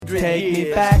Take years.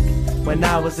 Me back when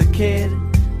I was a kid.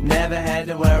 Never had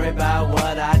to worry about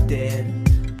what I did.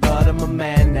 But I'm a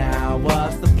man now,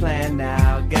 what's the plan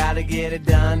now? Gotta get it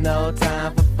done, no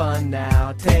time for fun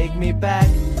now. Take me back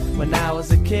when I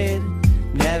was a kid.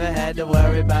 Never had to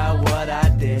worry about what I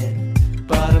did.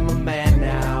 But I'm a man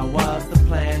now, what's the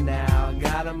plan now?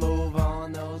 Gotta move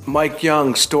on those... Mike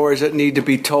Young, Stories That Need to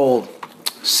Be Told.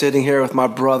 Sitting here with my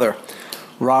brother,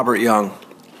 Robert Young.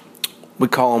 We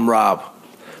call him Rob.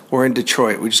 We're in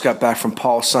Detroit. We just got back from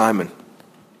Paul Simon.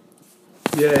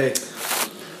 Yay.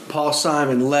 Paul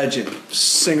Simon, legend.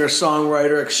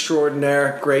 Singer-songwriter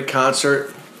extraordinaire. Great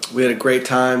concert. We had a great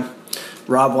time.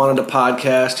 Rob wanted a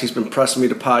podcast. He's been pressing me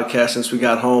to podcast since we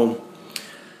got home.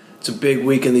 It's a big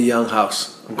week in the Young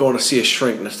house. I'm going to see a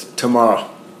shrink tomorrow.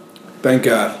 Thank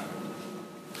God.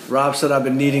 Rob said I've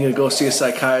been needing to go see a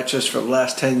psychiatrist for the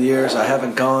last 10 years. I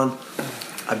haven't gone.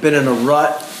 I've been in a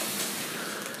rut.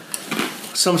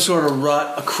 Some sort of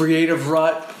rut. A creative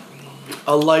rut.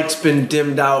 A light's been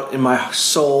dimmed out in my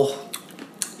soul.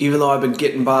 Even though I've been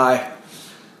getting by.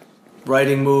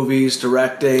 Writing movies,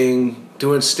 directing,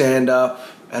 doing stand-up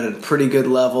at a pretty good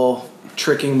level.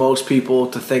 Tricking most people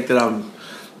to think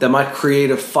that my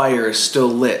creative fire is still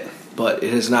lit. But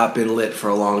it has not been lit for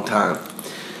a long time.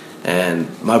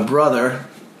 And my brother,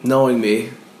 knowing me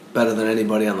better than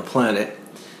anybody on the planet,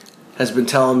 has been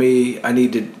telling me I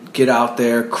need to get out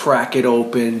there, crack it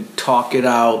open, talk it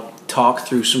out, talk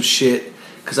through some shit,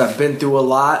 because I've been through a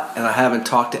lot and I haven't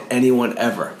talked to anyone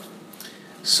ever.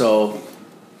 So,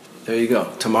 there you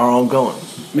go. Tomorrow I'm going.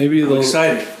 I'm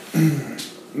excited.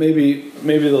 Maybe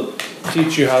they'll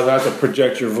teach you how not to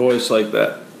project your voice like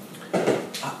that.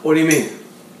 What do you mean?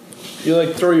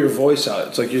 You throw your voice out.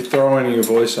 It's like you're throwing your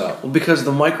voice out. Well, because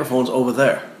the microphone's over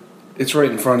there. It's right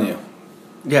in front of you.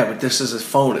 Yeah, but this is a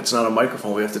phone. It's not a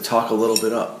microphone. We have to talk a little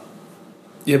bit up.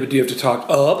 Yeah, but do you have to talk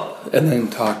up and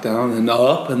then talk down and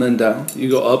up and then down? You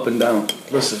go up and down.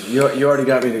 Listen, you already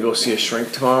got me to go see a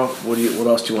shrink tomorrow. What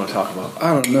else do you want to talk about?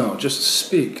 I don't know. Just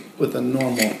speak with a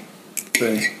normal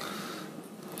thing.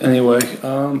 Anyway,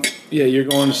 yeah, you're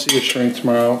going to see a shrink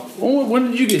tomorrow. When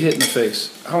did you get hit in the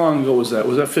face? How long ago was that?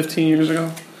 Was that 15 years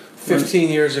ago? 15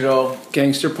 years ago.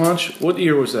 Gangster Punch? What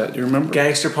year was that? Do you remember?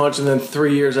 Gangster Punch, and then 2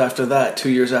 years after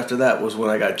that was when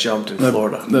I got jumped in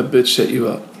Florida. That bitch set you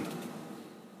up.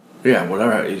 Yeah,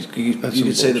 whatever. You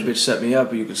could say the bitch set me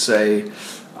up, or you could say... he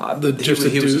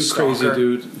was a crazy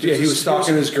dude. Yeah, he was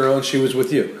stalking his girl, and she was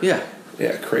with you. Yeah.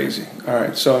 Yeah, crazy. All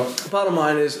right, so... Bottom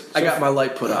line is, I got my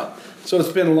light put out. So it's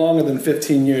been longer than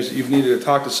 15 years that you've needed to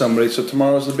talk to somebody, so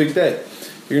tomorrow's the big day.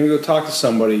 You're going to go talk to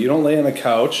somebody. You don't lay on the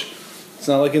couch. It's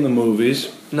not like in the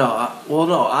movies. No, I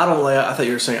don't lay... I thought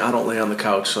you were saying I don't lay on the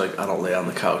couch. Like, I don't lay on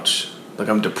the couch. Like,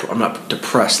 I'm not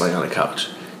depressed laying on the couch.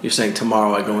 You're saying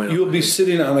tomorrow I go in... You'll be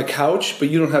sitting on a couch,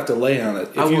 but you don't have to lay on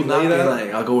it. I will not be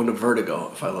laying. I'll go into vertigo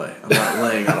if I lay. I'm not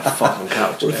laying on a fucking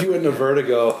couch. What if you went into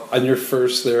vertigo on your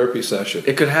first therapy session?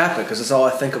 It could happen, because it's all I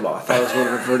think about. I thought I was going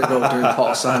to vertigo during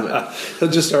Paul Simon.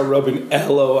 He'll just start rubbing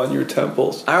aloe on your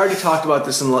temples. I already talked about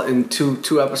this in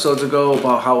two episodes ago,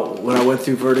 about how when I went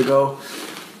through vertigo,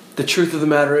 the truth of the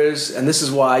matter is, and this is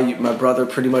why my brother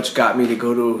pretty much got me to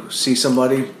go to see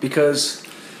somebody, because...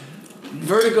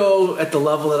 vertigo at the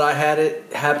level that I had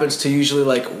it happens to usually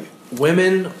like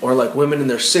women, or like women in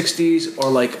their 60s, or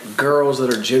like girls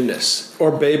that are gymnasts. Or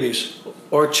babies.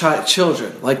 Or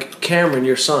children. Like Cameron,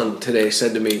 your son, today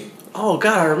said to me, oh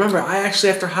God, I remember I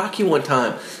actually after hockey one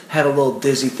time had a little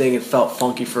dizzy thing and felt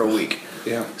funky for a week.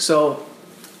 Yeah. So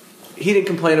he didn't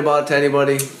complain about it to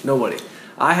anybody, nobody.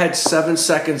 I had 7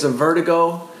 seconds of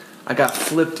vertigo. I got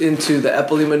flipped into the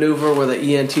Epley maneuver where the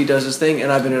ENT does his thing, and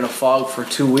I've been in a fog for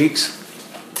 2 weeks.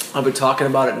 I've been talking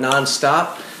about it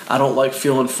nonstop. I don't like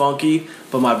feeling funky,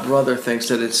 but my brother thinks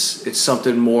that it's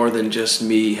something more than just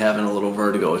me having a little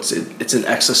vertigo. It's an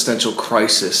existential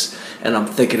crisis, and I'm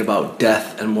thinking about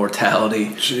death and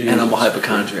mortality, and I'm a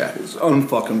hypochondriac. It's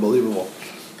unfucking believable.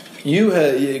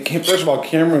 First of all,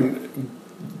 Cameron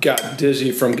got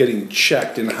dizzy from getting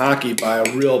checked in hockey by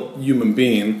a real human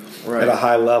being at a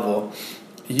high level.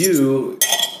 You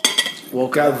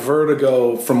got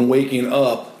vertigo from waking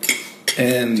up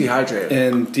and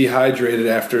dehydrated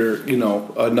after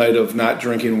a night of not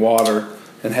drinking water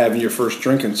and having your first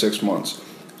drink in 6 months.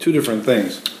 Two different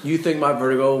things. You think my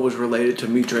vertigo was related to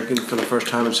me drinking for the first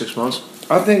time in 6 months?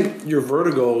 I think your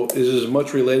vertigo is as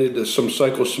much related to some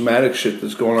psychosomatic shit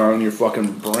that's going on in your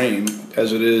fucking brain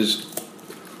as it is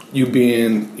you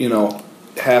being,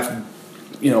 half,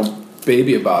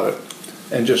 baby about it.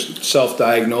 And just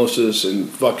self-diagnosis and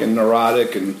fucking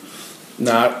neurotic and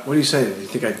not... What are you saying? Do you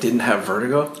think I didn't have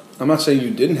vertigo? I'm not saying you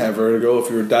didn't have vertigo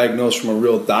if you were diagnosed from a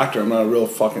real doctor. I'm not a real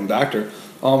fucking doctor.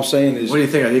 All I'm saying is... What do you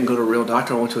think? I didn't go to a real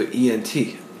doctor. I went to an ENT.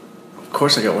 Of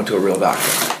course I went to a real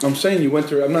doctor. I'm saying you went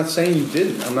to... I'm not saying you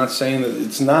didn't. I'm not saying that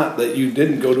it's not that you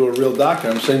didn't go to a real doctor.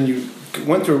 I'm saying you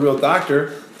went to a real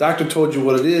doctor. Doctor told you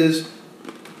what it is,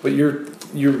 but your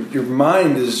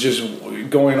mind is just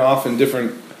going off in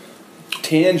different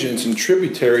tangents and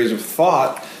tributaries of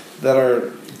thought that are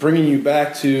bringing you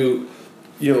back to,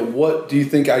 what do you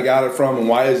think I got it from and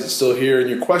why is it still here? And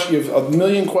you have a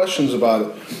million questions about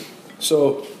it.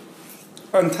 So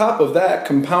on top of that,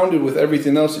 compounded with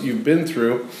everything else that you've been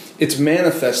through, it's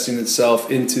manifesting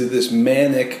itself into this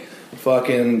manic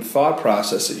fucking thought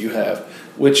process that you have,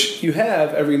 which you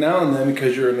have every now and then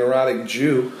because you're a neurotic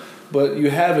Jew, but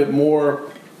you have it more,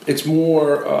 it's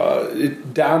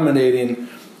dominating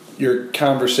your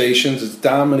conversations, it's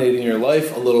dominating your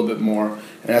life a little bit more.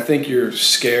 And I think you're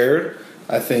scared,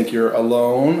 I think you're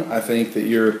alone, I think that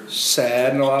you're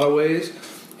sad in a lot of ways,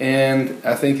 and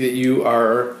I think that you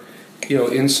are,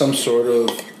 in some sort of,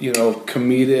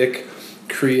 comedic,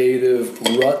 creative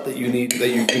rut that you've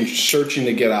been searching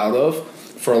to get out of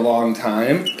for a long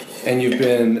time, and you've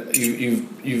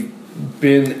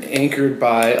been anchored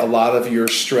by a lot of your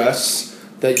stress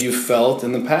that you felt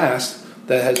in the past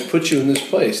that has put you in this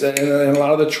place, and a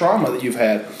lot of the trauma that you've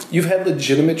had. You've had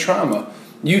legitimate trauma.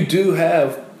 You do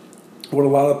have what a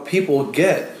lot of people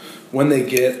get when they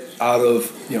get out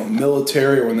of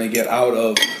military or when they get out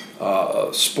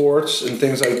of sports and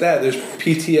things like that. There's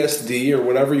PTSD or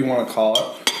whatever you want to call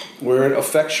it, where it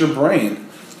affects your brain.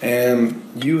 And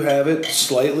you have it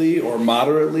slightly or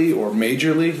moderately or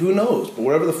majorly, who knows? But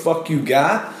whatever the fuck you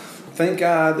got, thank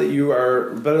God that you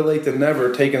are better late than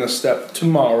never taking a step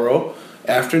tomorrow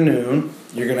afternoon.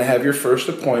 You're going to have your first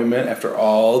appointment after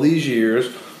all these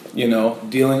years, you're going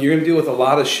to deal with a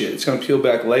lot of shit. It's going to peel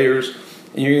back layers,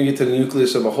 and you're going to get to the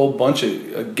nucleus of a whole bunch of,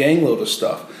 a gangload of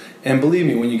stuff. And believe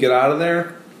me, when you get out of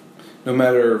there, no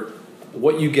matter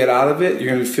what you get out of it,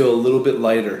 you're going to feel a little bit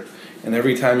lighter. And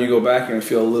every time you go back, you're going to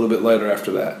feel a little bit lighter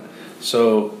after that.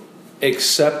 So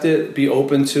accept it, be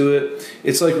open to it.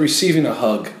 It's like receiving a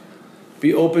hug.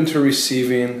 Be open to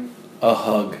receiving a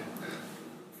hug.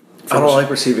 I don't like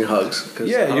receiving hugs.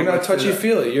 Yeah, you're not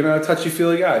touchy-feely. You're not a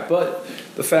touchy-feely guy. But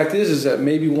the fact is that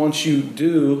maybe once you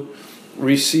do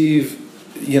receive,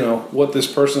 what this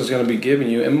person is going to be giving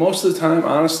you, and most of the time,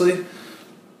 honestly,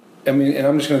 and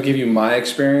I'm just going to give you my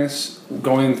experience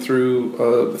going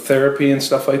through therapy and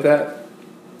stuff like that.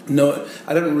 No,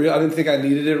 I didn't think I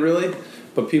needed it really,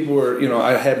 but people were,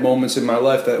 I had moments in my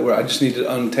life where I just needed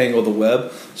to untangle the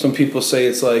web. Some people say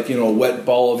it's like, a wet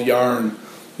ball of yarn,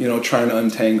 trying to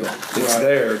untangle. It's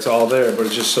there, it's all there, but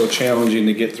it's just so challenging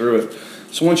to get through it.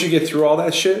 So once you get through all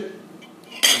that shit,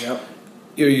 yep.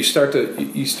 You start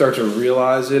to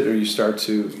realize it, or you start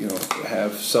to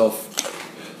have self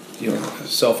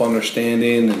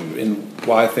understanding and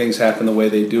why things happen the way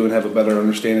they do, and have a better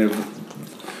understanding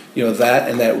of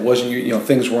that wasn't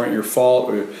things weren't your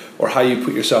fault, or how you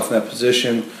put yourself in that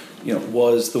position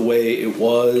was the way it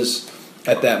was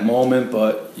at that moment.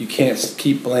 But you can't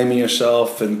keep blaming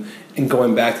yourself and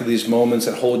going back to these moments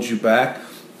that hold you back.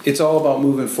 It's all about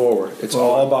moving forward. It's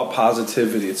all about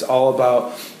positivity. It's all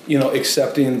about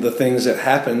accepting the things that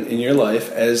happen in your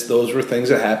life as those were things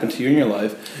that happened to you in your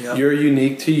life. Yep. You're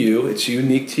unique to you. It's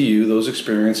unique to you, those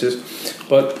experiences.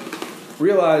 But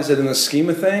realize that in the scheme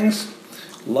of things,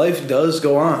 life does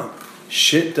go on.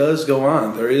 Shit does go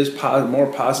on. There is more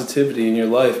positivity in your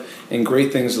life and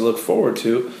great things to look forward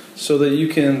to, so that you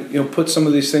can put some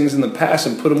of these things in the past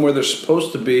and put them where they're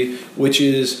supposed to be, which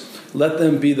is let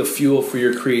them be the fuel for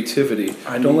your creativity.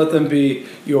 Don't let them be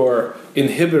your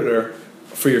inhibitor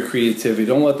for your creativity.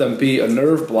 Don't let them be a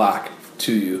nerve block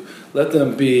to you. Let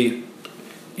them be,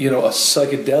 a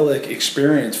psychedelic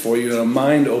experience for you and a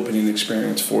mind-opening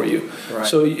experience for you. Right.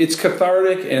 So it's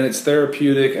cathartic and it's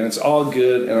therapeutic and it's all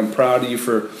good, and I'm proud of you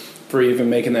for even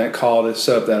making that call to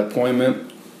set up that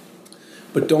appointment.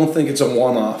 But don't think it's a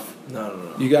one-off.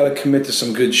 No. You got to commit to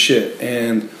some good shit,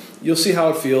 and you'll see how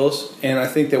it feels. And I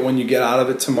think that when you get out of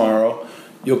it tomorrow,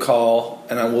 you'll call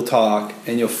and I will talk,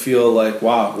 and you'll feel like,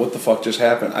 wow, what the fuck just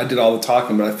happened? I did all the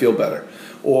talking, but I feel better.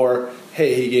 Or,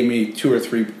 hey, he gave me 2 or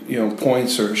 3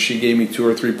 points, or she gave me 2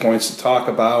 or 3 points to talk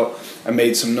about. I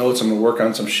made some notes. I'm gonna work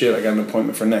on some shit. I got an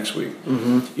appointment for next week.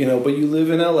 Mm-hmm. But you live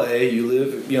in LA. You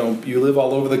live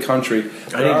all over the country.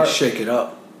 I need to shake it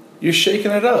up. You're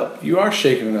shaking it up. You are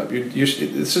shaking it up.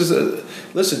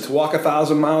 Listen. To walk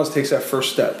 1,000 miles takes that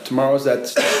first step. Tomorrow's that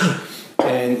step,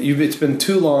 and it's been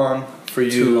too long for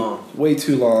you. Too long. Way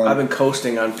too long. I've been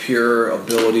coasting on pure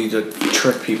ability to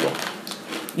trick people.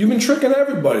 You've been tricking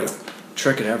everybody.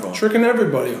 Tricking everyone. Tricking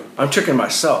everybody. I'm tricking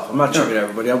myself. I'm not tricking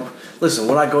everybody. Listen,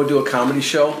 when I go do a comedy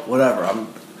show, whatever, I'm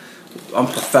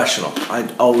professional.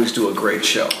 I always do a great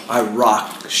show. I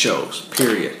rock shows,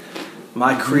 period.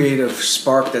 My creative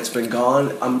spark that's been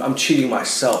gone, I'm cheating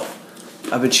myself.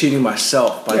 I've been cheating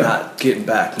myself by not getting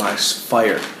back my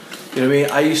fire. You know what I mean?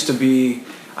 I used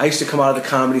to come out of the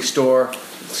comedy store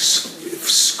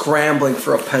scrambling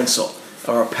for a pencil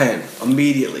or a pen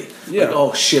immediately. Yeah. Like,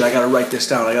 oh shit, I gotta write this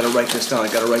down. I gotta write this down.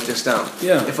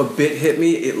 Yeah. If a bit hit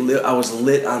me, I was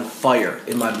lit on fire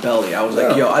in my belly. I was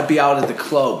like, yo, I'd be out at the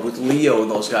club with Leo and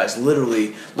those guys,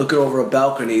 literally looking over a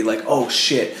balcony, like, oh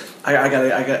shit, I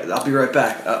gotta, I'll be right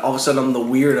back. All of a sudden, I'm the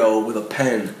weirdo with a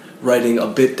pen writing a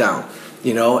bit down.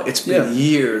 You know, it's been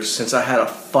years since I had a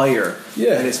fire,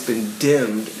 and it's been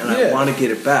dimmed, and I want to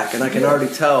get it back. And I can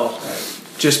already tell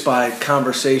just by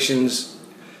conversations.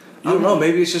 I don't know,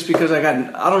 maybe it's just because I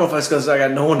don't know if it's because I got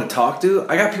no one to talk to.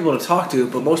 I got people to talk to,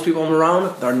 but most people I'm around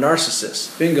are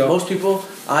narcissists. Bingo. Most people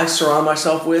I surround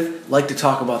myself with like to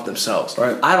talk about themselves.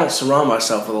 Right. I don't surround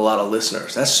myself with a lot of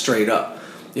listeners. That's straight up.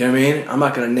 You know what I mean? I'm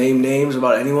not going to name names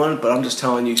about anyone, but I'm just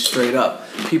telling you straight up.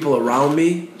 People around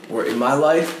me or in my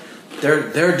life,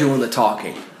 they're doing the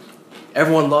talking.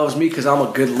 Everyone loves me because I'm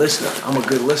a good listener.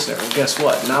 And guess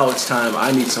what? Now it's time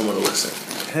I need someone to listen.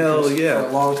 Hell yeah. For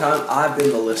a long time, I've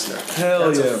been the listener.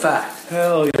 That's a fact.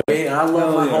 Hell yeah. And I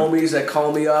love my homies that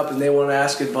call me up and they want to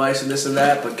ask advice and this and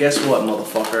that, but guess what,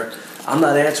 motherfucker? I'm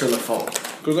not answering the phone.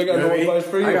 Because I got no advice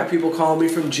for you. I got people calling me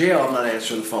from jail. I'm not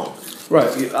answering the phone. Right.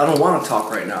 I don't want to talk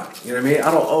right now. You know what I mean?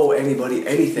 I don't owe anybody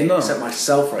anything except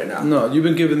myself right now. No, you've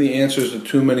been giving the answers to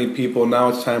too many people. Now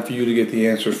it's time for you to get the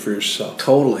answers for yourself.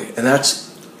 Totally. And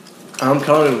I'm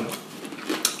telling you,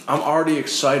 I'm already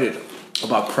excited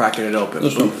about cracking it open.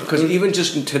 Because even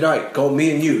just tonight,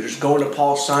 me and you, just going to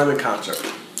Paul Simon concert,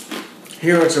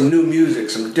 hearing some new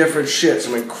music, some different shit,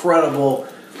 some incredible,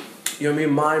 you know what I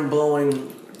mean,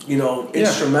 mind-blowing, you know,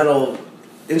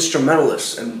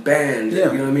 instrumentalists and band, you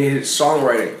know what I mean, his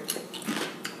songwriting.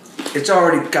 It's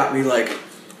already got me like,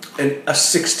 a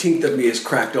 16th of me is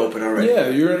cracked open already. Yeah,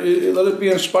 let it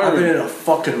be inspiring. I've been in a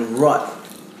fucking rut.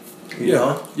 You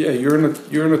know? Yeah, you're in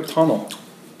a tunnel.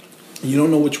 You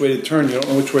don't know which way to turn. You don't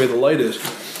know which way the light is.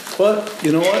 But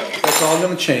you know what? That's all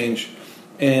going to change,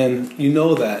 and you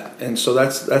know that. And so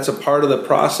that's a part of the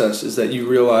process is that you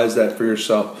realize that for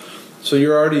yourself. So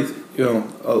you're already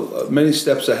many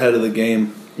steps ahead of the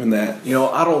game in that. You know,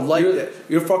 I don't like it.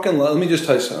 You're fucking. Let me just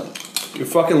tell you something. You're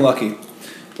fucking lucky.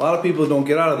 A lot of people don't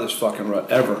get out of this fucking rut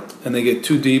ever, and they get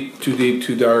too deep,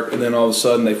 too dark, and then all of a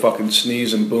sudden they fucking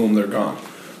sneeze and boom, they're gone.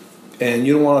 And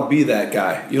you don't want to be that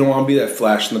guy. You don't want to be that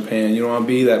flash in the pan. You don't want to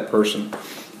be that person.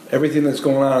 Everything that's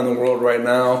going on in the world right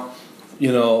now,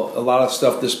 you know, a lot of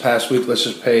stuff this past week, let's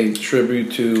just pay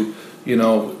tribute to, you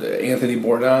know, Anthony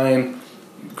Bourdain,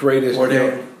 greatest.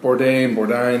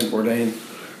 Bourdain.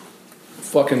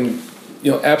 Fucking,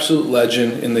 you know, absolute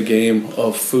legend in the game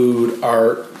of food,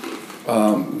 art,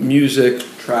 music.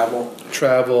 Travel.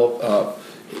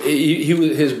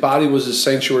 His body was his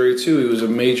sanctuary too. He was a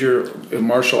major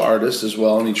martial artist as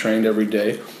well, and he trained every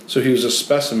day. So he was a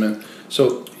specimen.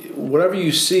 So whatever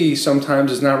you see sometimes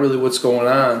is not really what's going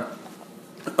on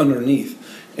underneath.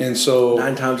 And so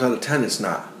 9 times out of 10 it's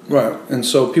not. Right. And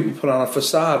so people put on a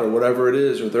facade or whatever it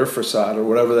is, or their facade or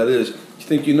whatever that is. You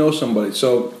think you know somebody.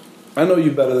 So I know you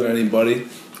better than anybody.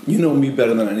 You know me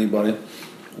better than anybody.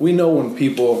 We know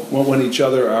when each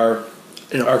other are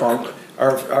in a funk.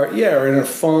 Are in a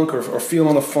funk or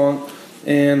feeling a funk,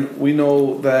 and we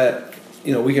know that,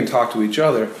 you know, we can talk to each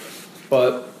other.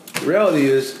 But the reality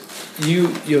is, you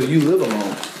live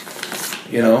alone.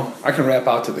 You know, I can rap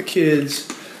out to the kids.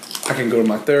 I can go to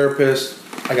my therapist.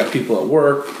 I got people at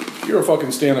work. You're a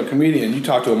fucking stand-up comedian. You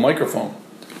talk to a microphone.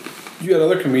 You got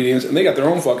other comedians, and they got their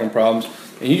own fucking problems,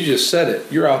 and you just said it.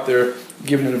 You're out there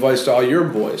giving advice to all your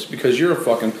boys because you're a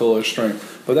fucking pillar of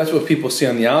strength. But that's what people see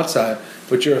on the outside.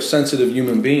 But you're a sensitive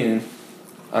human being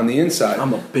on the inside.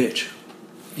 I'm a bitch.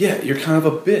 Yeah, you're kind of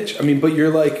a bitch. I mean, but you're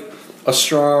like a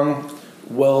strong,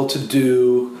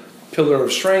 well-to-do, pillar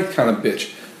of strength kind of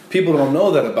bitch. People don't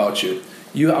know that about you.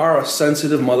 You are a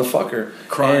sensitive motherfucker.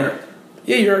 Crier.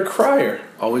 Yeah, you're a crier.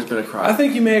 Always been a crier. I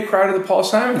think you may have cried at the Paul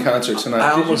Simon concert tonight.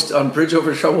 On Bridge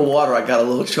Over Troubled Water, I got a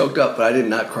little choked up, but I did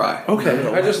not cry.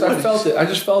 Okay, I felt it. I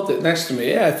just felt it next to me.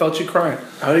 Yeah, I felt you crying.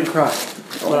 I didn't cry,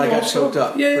 but I got choked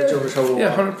up. Yeah, Bridge Over Troubled Water.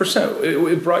 Yeah,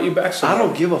 100%. It brought you back somewhere. I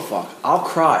don't give a fuck. I'll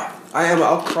cry.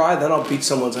 I'll cry, then I'll beat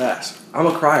someone's ass. I'm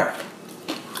a crier.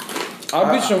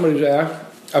 I'll beat somebody's ass.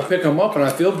 I pick them up and I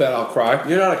feel bad. I'll cry.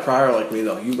 You're not a crier like me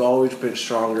though. You've always been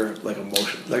stronger, like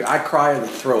emotion. Like I cry in the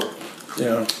throat.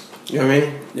 Yeah. You know what I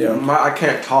mean? Yeah. I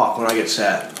can't talk when I get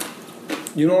sad.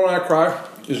 You know when I cry?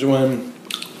 Is when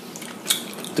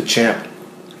The champ.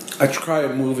 I cry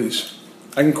at movies.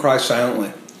 I can cry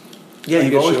silently. Yeah, I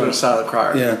you've guess always you been a are. silent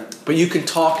crier. Yeah. But you can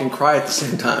talk and cry at the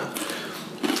same time.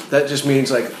 That just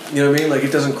means, like, you know what I mean? Like,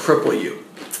 it doesn't cripple you.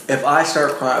 If I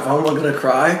start crying, if I'm going to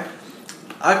cry,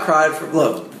 I cried for,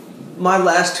 look, my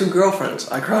last 2 girlfriends,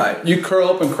 I cried. You curl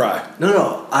up and cry.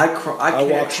 No, I cry. I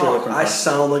can't walk straight up talk. and I cry.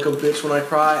 sound like a bitch when I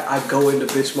cry. I go into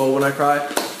bitch mode when I cry.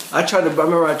 I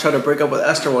remember I tried to break up with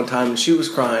Esther one time, and she was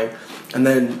crying, and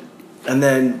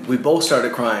then we both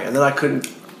started crying, and then I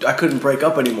couldn't break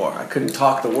up anymore. I couldn't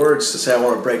talk the words to say I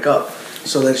want to break up.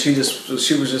 So then she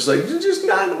was just like,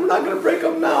 we're not gonna break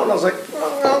up now. And I was like,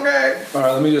 oh, okay. All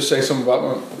right, let me just say something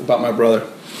about my brother.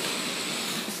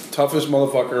 Toughest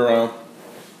motherfucker around.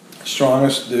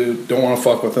 Strongest dude. Don't want to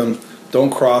fuck with him.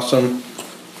 Don't cross him.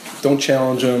 Don't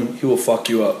challenge him. He will fuck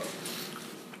you up.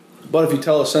 But if you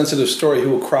tell a sensitive story, he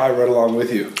will cry right along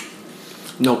with you.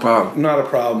 No problem. Not a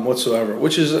problem whatsoever.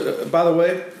 Which is, by the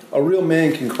way, a real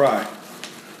man can cry.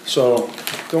 So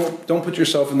don't put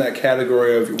yourself in that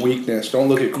category of weakness. Don't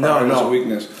look at crying as a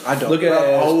weakness. I don't. Look at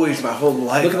it as, always my whole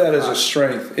life. Look at that as a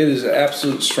strength. It is an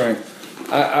absolute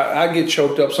strength. I get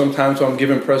choked up sometimes when I'm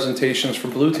giving presentations for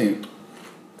Blue Team.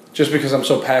 Just because I'm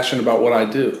so passionate about what I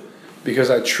do. Because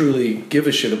I truly give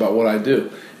a shit about what I do.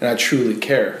 And I truly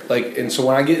care. And so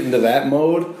when I get into that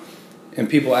mode and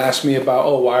people ask me about,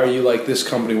 oh, why are you like this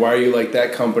company? Why are you like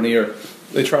that company? Or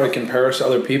they try to compare us to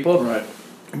other people. Right.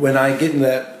 When I get in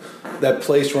that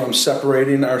place where I'm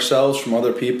separating ourselves from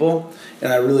other people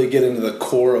and I really get into the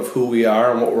core of who we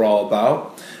are and what we're all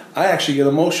about, I actually get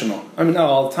emotional. I mean, not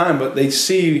all the time, but they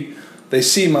see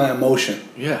my emotion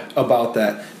about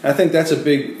that. And I think that's a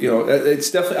big, it's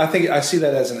definitely, I see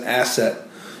that as an asset,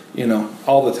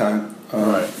 all the time.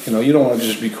 Right. You don't want to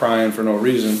just be crying for no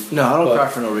reason. No, I don't cry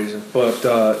for no reason. But,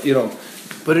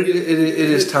 But it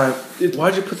is time.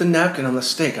 Why'd you put the napkin on the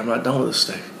steak? I'm not done with the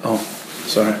steak. Oh,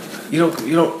 sorry. You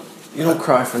don't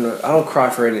cry for no. I don't cry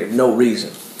for no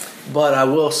reason. But I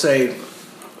will say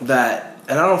that,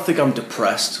 and I don't think I'm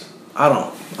depressed. I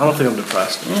don't think I'm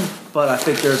depressed. But I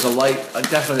think there's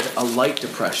definitely a light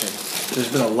depression. There's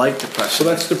been a light depression. So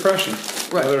that's depression.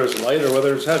 Right. Whether it's light or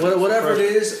whether it's heavy. Whatever it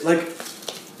is, like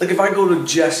if I go to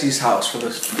Jesse's house for the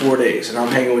 4 days and I'm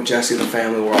hanging with Jesse and the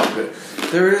family, we're all good.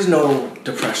 There is no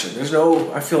depression.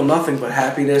 I feel nothing but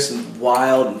happiness and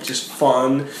wild and just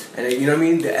fun. And you know what I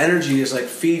mean? The energy is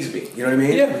feeds me. You know what I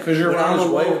mean? Yeah, because you're around his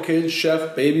wife, kids,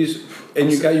 chef, babies,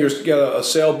 and you got a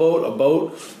sailboat, a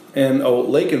boat, and a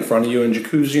lake in front of you, and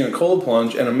jacuzzi and a cold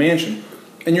plunge and a mansion.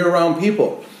 And you're around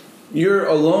people. You're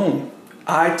alone.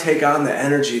 I take on the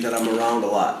energy that I'm around a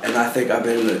lot. And I think I've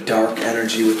been in a dark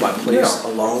energy with my place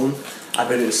alone. I've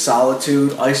been in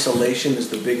solitude. Isolation is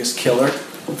the biggest killer.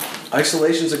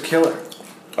 Isolation's a killer.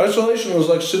 Isolation was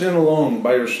like sitting alone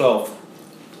by yourself,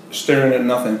 staring at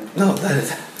nothing. No,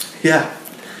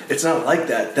 it's not like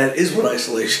that. That is what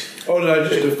isolation. Oh, did I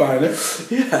just define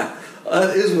it? Yeah,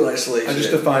 that is what isolation. I just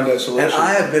is. defined isolation. And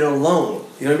I have been alone.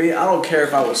 You know what I mean? I don't care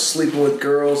if I was sleeping with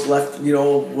girls,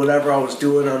 whatever I was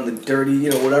doing on the dirty,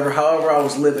 however I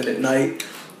was living at night.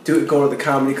 Going to the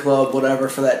comedy club, whatever,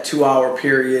 for that 2-hour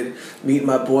period, meeting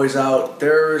my boys out.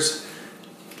 There's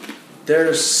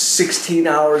 16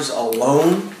 hours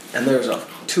alone, and there's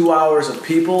 2 hours of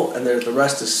people, and the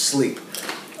rest is sleep.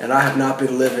 And I have not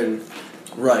been living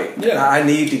right. Yeah. I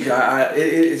need to.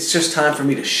 It's just time for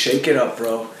me to shake it up,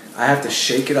 bro. I have to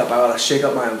shake it up. I gotta shake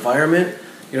up my environment.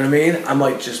 You know what I mean? I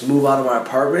might just move out of my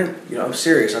apartment. I'm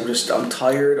serious. I'm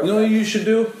tired. You know what you should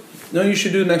do?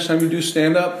 Next time you do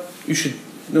stand up? You should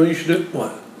do?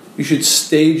 What? You should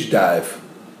stage dive.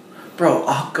 Bro,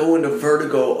 I'll go into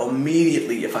vertigo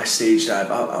immediately if I stage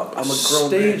dive. I'm a grown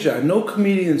stage man. dive. No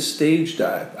comedians stage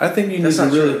dive. I think you That's need to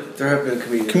not really. true. There have been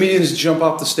comedians. Comedians jump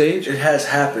off the stage? It has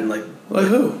happened. Like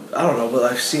who? I don't know, but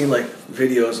I've seen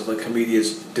videos of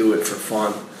comedians do it for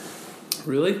fun.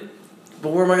 Really?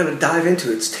 But where am I going to dive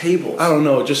into? It's tables. I don't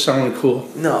know. It just sounded cool.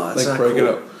 No, that's not break cool.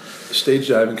 it up. Stage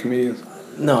diving comedians.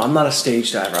 No, I'm not a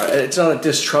stage diver. It's not a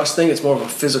distrust thing. It's more of a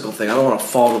physical thing. I don't want to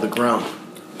fall to the ground.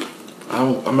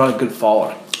 I'm not a good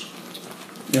faller.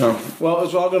 Well,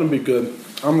 it's all going to be good.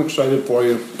 I'm excited for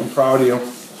you. I'm proud of you.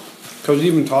 Because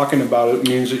even talking about it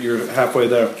means that you're halfway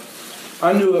there.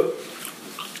 I knew it.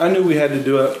 I knew we had to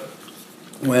do it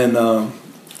when, I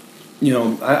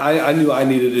knew I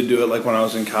needed to do it when I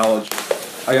was in college.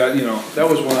 I got, that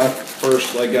was when I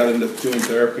first got into doing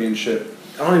therapy and shit.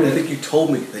 I don't even think you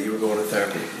told me that you were going to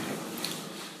therapy.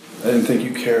 I didn't think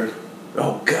you cared.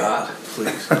 Oh, God,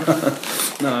 please.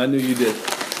 No, I knew you did.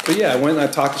 But yeah, I went and I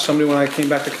talked to somebody when I came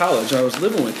back to college, and I was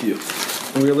living with you.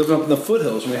 And we were living up in the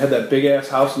foothills, and we had that big-ass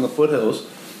house in the foothills.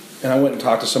 And I went and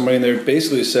talked to somebody, and they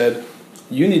basically said,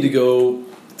 you need to go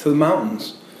to the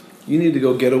mountains. You need to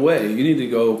go get away. You need to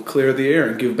go clear the air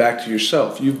and give back to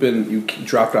yourself. You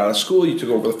dropped out of school, you took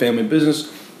over the family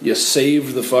business, you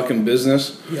saved the fucking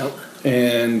business. Yep.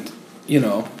 And,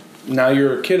 now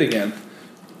you're a kid again.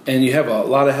 And you have a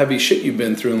lot of heavy shit you've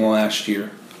been through in the last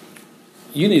year.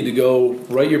 You need to go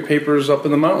write your papers up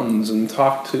in the mountains and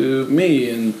talk to me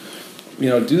and,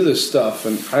 do this stuff.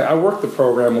 And I worked the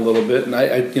program a little bit, and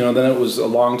I then it was a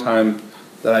long time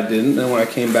that I didn't. And when I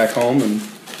came back home and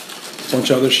a bunch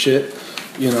of other shit,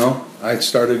 I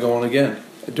started going again.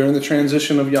 During the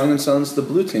transition of Young and Sons to the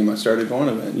Blue Team, I started going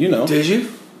again. Did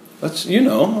you? I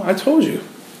told you.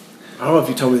 I don't know if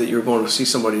you told me that you were going to see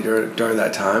somebody during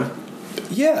that time.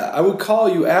 Yeah, I would call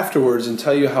you afterwards and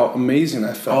tell you how amazing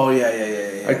I felt. Oh,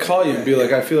 yeah. I'd call you and be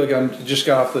like, I feel like I just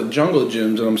got off the jungle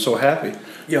gyms and I'm so happy.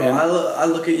 I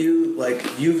look at you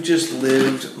like you've just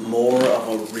lived more of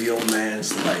a real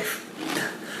man's life.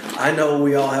 I know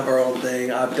we all have our own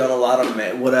thing. I've done a lot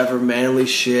of manly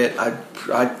shit.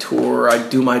 I tour. I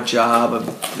do my job.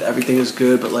 Everything is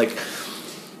good. But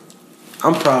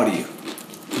I'm proud of you.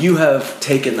 You have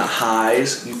taken the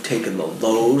highs. You've taken the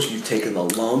lows. You've taken the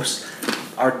lumps.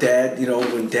 Our dad,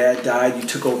 when Dad died, you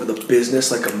took over the business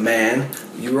like a man.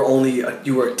 You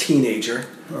were a teenager.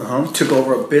 Uh-huh. You took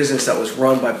over a business that was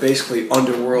run by basically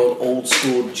underworld, old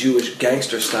school Jewish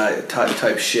gangster style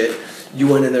type shit. You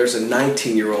went in there as a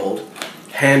 19-year-old,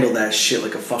 handled that shit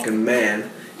like a fucking man,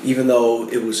 even though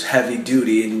it was heavy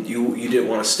duty and you didn't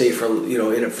want to stay for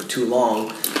in it for too long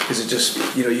because it just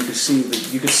you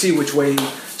could see which way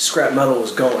scrap metal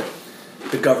was going.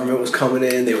 The government was coming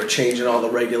in, they were changing all the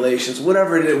regulations,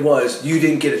 whatever it was. You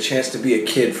didn't get a chance to be a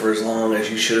kid for as long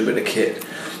as you should have been a kid,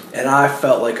 and I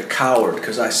felt like a coward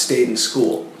because I stayed in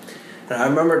school. And I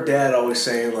remember Dad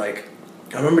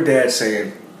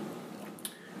saying,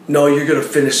 no, you're going to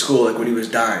finish school, like when he was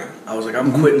dying. I was like,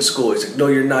 I'm quitting school. He's like, no,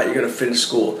 you're not. You're going to finish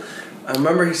school. I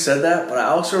remember he said that, but I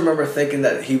also remember thinking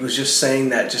that he was just saying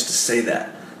that just to say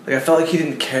that. I felt like he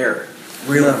didn't care,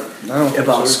 really,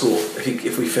 about school,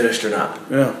 if we finished or not.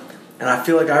 Yeah. And I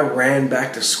feel like I ran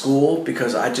back to school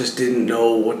because I just didn't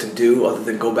know what to do other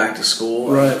than go back to school.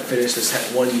 Right. And finish this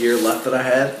 1 year left that I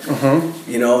had.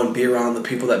 And be around the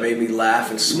people that made me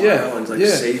laugh and smile and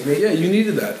save me. Yeah, you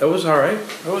needed that. That was all right.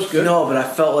 That was good. No, but I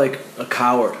felt like a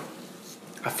coward.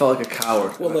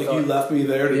 Well, you left me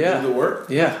there to do the work?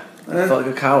 Yeah. I felt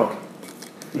like a coward.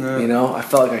 I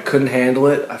felt like I couldn't handle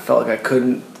it. I felt like I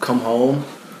couldn't come home.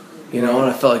 And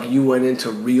I felt like you went into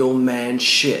real man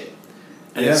shit.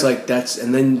 And it's like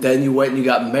and then you went and you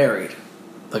got married,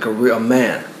 like a real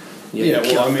man. You had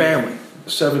a family.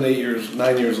 7, 8 years,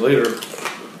 9 years later.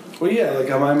 Well, yeah,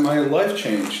 my life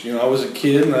changed. I was a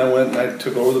kid and I went and I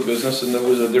took over the business and it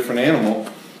was a different animal.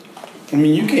 I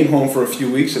mean, you came home for a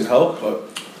few weeks and helped, but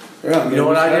yeah. You know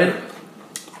what I did?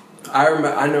 I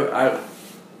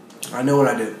know what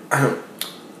I did.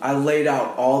 I laid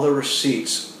out all the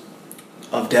receipts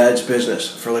of Dad's business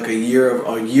for a year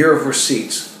of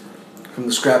receipts from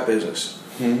the scrap business.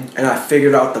 And I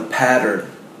figured out the pattern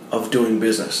of doing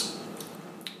business.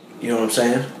 You know what I'm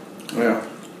saying? Yeah.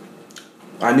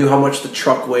 I knew how much the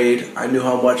truck weighed. I knew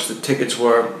how much the tickets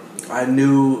were. I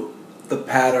knew the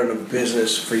pattern of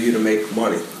business for you to make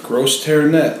money. Gross, tear,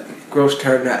 net. Gross,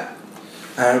 tear, net.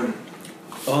 That's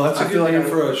a good name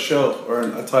for a show or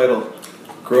a title.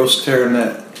 Gross, tear,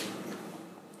 net.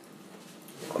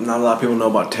 Not a lot of people know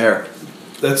about tear.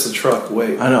 That's the truck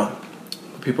weight. I know.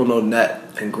 People know net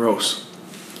and gross.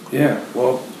 Yeah,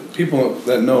 well, people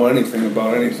that know anything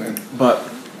about anything. But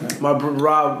my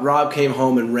Rob came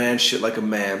home and ran shit like a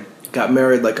man, got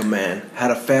married like a man, had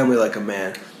a family like a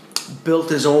man, built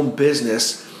his own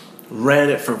business, ran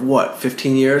it for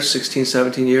 15 years, 16,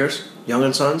 17 years? Young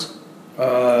and Sons?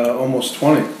 Almost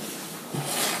 20.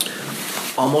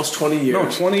 Almost 20 years. No,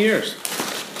 20 years.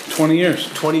 20 years.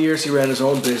 20 years he ran his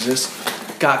own business,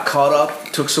 got caught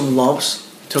up, took some lumps,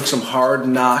 took some hard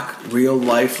knock, real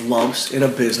life lumps in a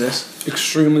business.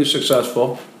 Extremely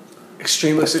successful,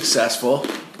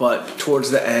 but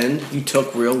towards the end, you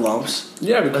took real lumps.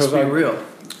 Yeah, because Let's be real.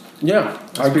 Yeah,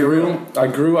 I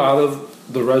grew out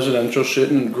of the residential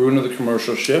shit and grew into the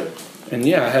commercial shit. And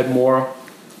yeah, I had more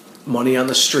money on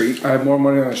the street. I had more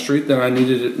money on the street than I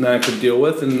needed and I could deal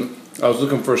with, and I was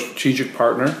looking for a strategic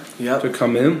partner to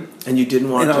come in. And you didn't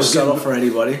want to settle for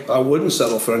anybody. I wouldn't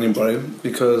settle for anybody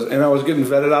and I was getting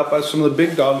vetted out by some of the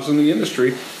big dogs in the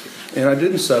industry, and I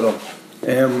didn't settle.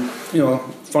 And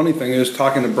funny thing is,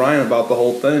 talking to Brian about the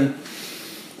whole thing,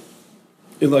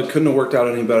 It like couldn't have worked out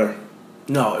any better.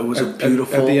 No, it was a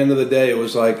beautiful. At the end of the day, it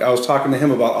was like I was talking to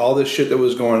him about all this shit that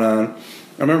was going on.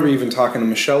 I remember even talking to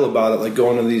Michelle about it, like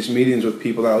going to these meetings with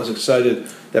people that I was excited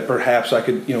that perhaps I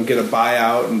could, get a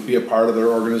buyout and be a part of their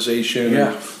organization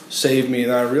and save me.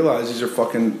 And I realized these are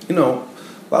fucking, a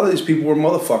lot of these people were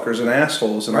motherfuckers and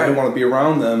assholes, and I didn't want to be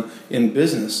around them in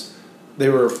business. They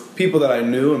were people that I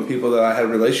knew and people that I had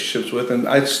relationships with, and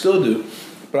I still do.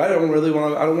 But I don't want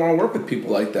to work with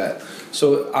people like that.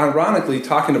 So ironically,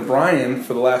 talking to Brian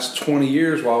for the last 20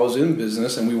 years while I was in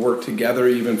business, and we worked together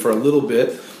even for a little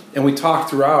bit, and we talked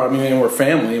throughout. I mean, and we're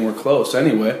family and we're close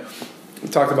anyway. We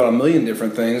talked about a million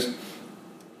different things.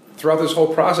 Throughout this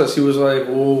whole process, he was like,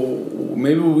 well,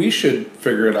 maybe we should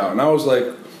figure it out. And I was like,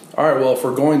 all right, well, if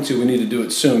we're going to, we need to do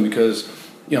it soon because,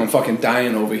 I'm fucking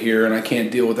dying over here and I can't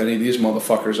deal with any of these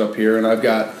motherfuckers up here. And I've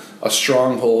got a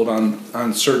stronghold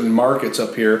on certain markets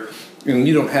up here. And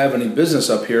you don't have any business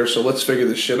up here, so let's figure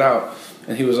this shit out.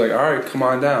 And he was like, all right, come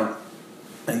on down.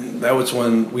 And that was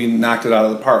when we knocked it out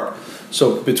of the park.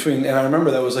 So and I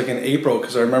remember that was like in April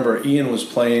because I remember Ian was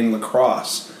playing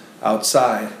lacrosse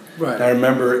outside. Right. And I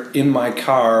remember in my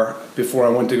car before I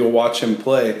went to go watch him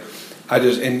play,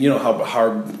 and you know how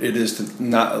hard it is to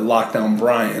not lock down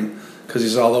Brian because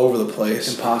he's all over the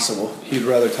place. Impossible. He'd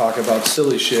rather talk about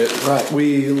silly shit. Right.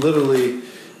 We literally,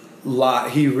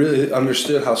 he really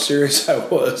understood how serious I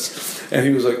was. And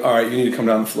he was like, all right, you need to come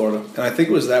down to Florida. And I think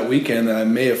it was that weekend that I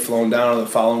may have flown down the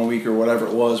following week or whatever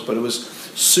it was, but it was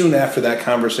soon after that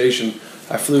conversation.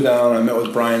 I flew down, I met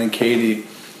with Brian and Katie,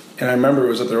 and I remember it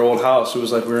was at their old house. It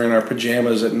was like we were in our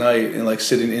pajamas at night and like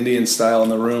sitting Indian style in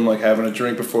the room, like having a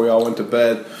drink before we all went to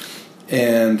bed.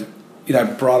 And I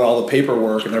brought all the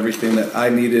paperwork and everything that I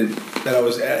needed, that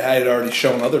I had already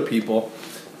shown other people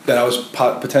that I was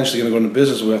potentially going to go into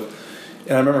business with.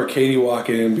 And I remember Katie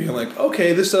walking in and being like,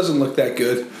 okay, this doesn't look that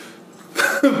good,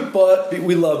 but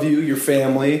we love you, your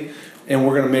family, and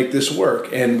we're going to make this work.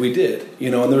 And we did,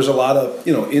 and there's a lot of,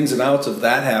 ins and outs of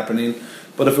that happening.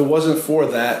 But if it wasn't for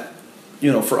that,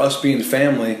 for us being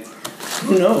family,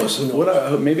 who knows?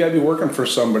 Maybe I'd be working for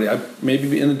somebody. I'd maybe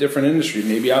be in a different industry,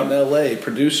 maybe out in LA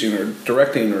producing or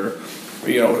directing or,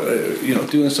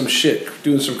 doing some shit,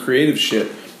 doing some creative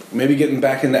shit, maybe getting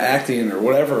back into acting or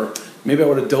whatever. Maybe I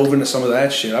would have dove into some of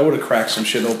that shit. I would have cracked some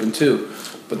shit open too.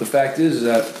 But the fact is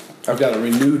that I've got a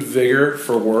renewed vigor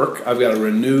for work. I've got a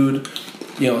renewed,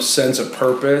 sense of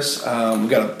purpose. We've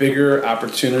got a bigger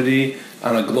opportunity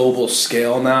on a global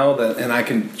scale now, and I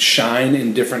can shine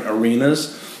in different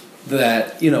arenas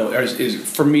that, is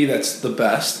for me, that's the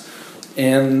best.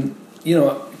 And,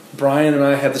 Brian and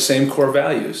I have the same core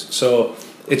values. So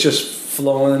it's just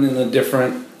flowing in a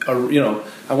different,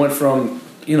 I went from,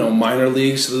 minor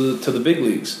leagues to the big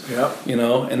leagues. Yeah.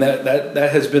 And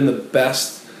that has been the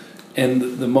best and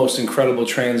the most incredible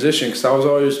transition because I was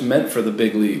always meant for the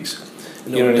big leagues.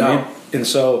 No doubt. I mean? And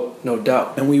so, no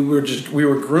doubt. And we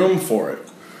were groomed for it.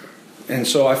 And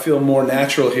so I feel more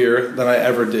natural here than I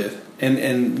ever did.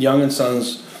 And Young and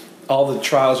Sons, all the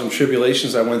trials and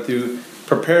tribulations I went through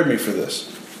prepared me for this.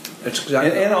 It's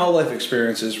exactly. And all life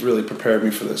experiences really prepared me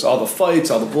for this. All the fights,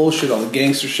 all the bullshit, all the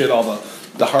gangster shit, all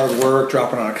the hard work,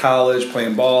 dropping out of college,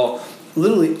 playing ball.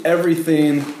 Literally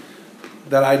everything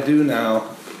that I do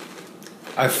now,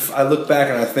 I look back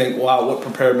and I think, wow, what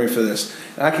prepared me for this?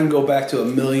 And I can go back to a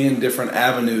million different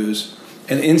avenues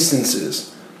and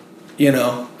instances,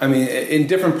 in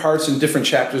different parts and different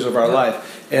chapters of our life.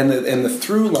 And the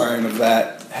through line of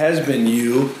that has been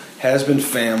you, has been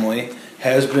family,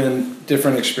 has been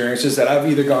different experiences that I've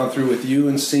either gone through with you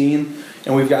and seen,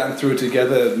 and we've gotten through it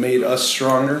together that made us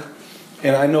stronger.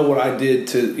 And I know what I did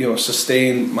to,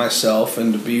 sustain myself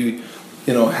and to be,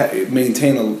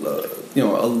 maintain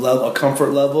a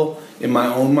comfort level in my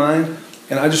own mind.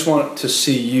 And I just want to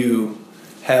see you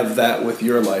have that with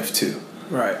your life too.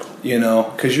 Right.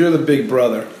 Because you're the big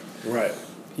brother. Right.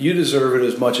 You deserve it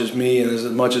as much as me and as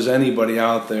much as anybody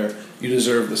out there. You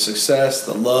deserve the success,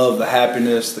 the love, the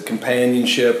happiness, the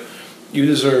companionship. You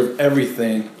deserve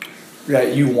everything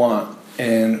that you want.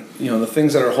 And, the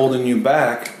things that are holding you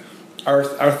back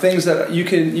are things that you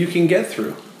can get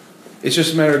through. It's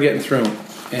just a matter of getting through them.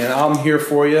 And I'm here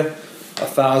for you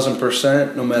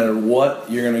 1,000%, no matter what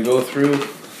you're going to go through,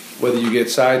 whether you get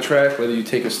sidetracked, whether you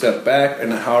take a step back,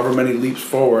 and however many leaps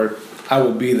forward, I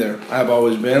will be there. I've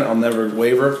always been. I'll never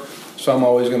waver. So I'm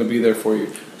always going to be there for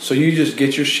you. So you just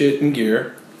get your shit in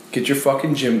gear, get your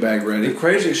fucking gym bag ready. The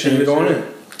craziest shit is going in.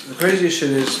 The craziest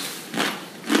shit is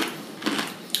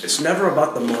it's never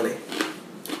about the money.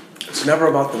 It's never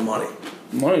about the money.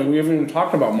 Money? We haven't even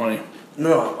talked about money.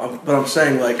 No, but I'm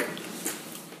saying like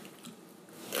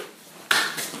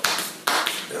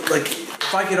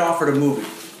if I get offered a movie,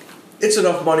 it's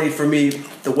enough money for me,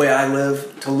 the way I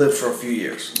live, to live for a few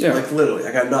years. Yeah. Like literally,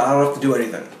 I don't have to do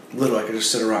anything. Literally, I can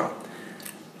just sit around.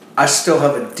 I still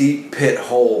have a deep pit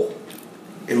hole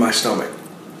in my stomach.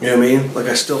 You know what I mean? Like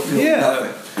I still feel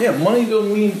nothing. Yeah, money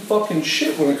don't mean fucking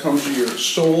shit when it comes to your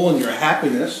soul and your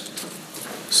happiness.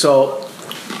 So,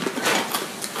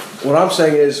 what I'm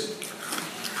saying is,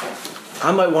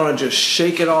 I might want to just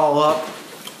shake it all up.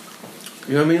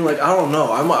 You know what I mean? Like I don't know.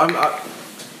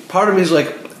 Part of me is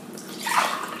like,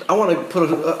 I want to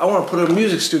put a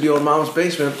music studio in Mom's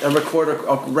basement and record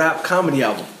a rap comedy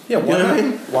album. Yeah, why you know not?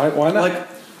 What I mean? Why not? Like,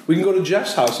 we can go to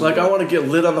Jeff's house. Like I want to get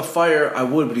lit on the fire. I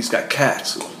would, but he's got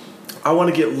cats. I want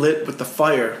to get lit with the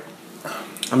fire.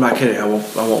 I'm not kidding. I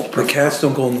won't. The cats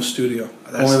don't go in the studio.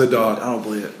 Only the dog. I don't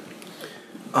believe it.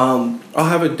 I'll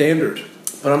have it dandered.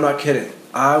 But I'm not kidding.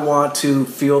 I want to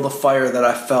feel the fire that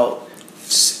I felt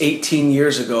 18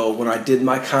 years ago when I did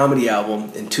my comedy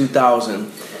album in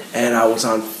 2000, and I was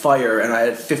on fire, and I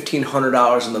had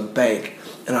 $1,500 in the bank,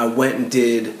 and I went and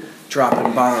did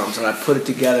Dropping Bombs, and I put it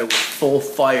together with full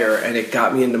fire, and it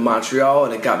got me into Montreal,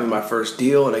 and it got me my first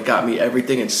deal, and it got me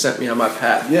everything and sent me on my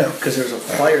path. Yeah. Because there's a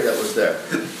fire that was there.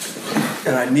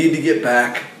 And I need to get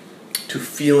back to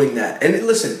feeling that. And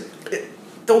listen,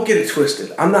 don't get it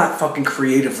twisted. I'm not fucking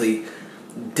creatively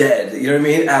dead, you know what I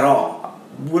mean? At all.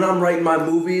 When I'm writing my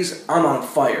movies, I'm on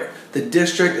fire. The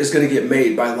District is going to get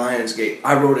made by Lionsgate.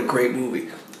 I wrote a great movie.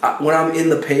 When I'm in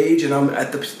the page and I'm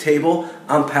at the table,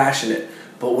 I'm passionate.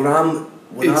 But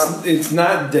it's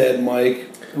not dead, Mike.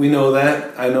 We know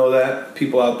that. I know that.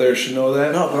 People out there should know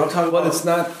that. No, but I'm talking about... But it's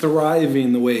not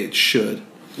thriving the way it should.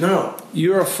 No.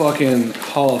 You're a fucking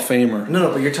Hall of Famer.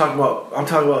 No, but you're talking about... I'm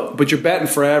talking about... But you're batting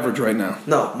for average right now.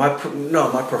 No, my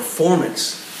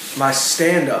performance, my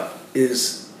stand-up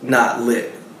is not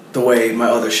lit the way my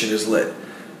other shit is lit.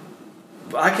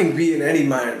 I can be in any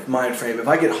mind frame. If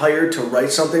I get hired to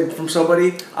write something from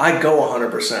somebody, I go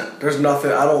 100%. There's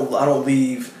nothing. I don't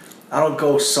leave. I don't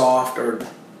go soft or.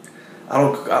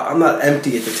 I'm not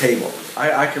empty at the table.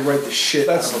 I can write the shit.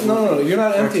 No. You're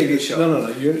not empty. TV show. No.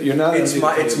 You're not.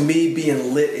 It's me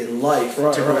being lit in life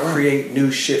to create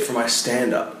new shit for my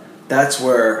stand up. That's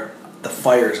where the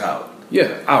fire's out.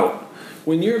 Yeah, out.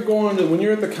 When you're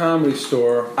at the Comedy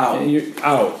Store, out.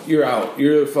 You're out.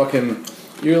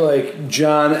 You're like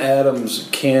John Adams'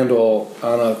 candle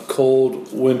on a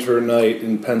cold winter night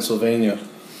in Pennsylvania.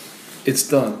 It's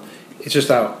done. It's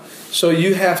just out. So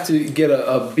you have to get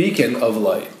a beacon of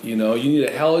light. You know, you need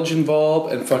a halogen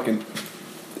bulb and fucking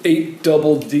 8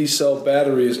 double D cell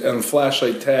batteries and a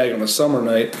flashlight tag on a summer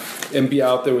night, and be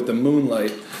out there with the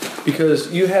moonlight,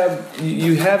 because you have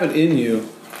it in you.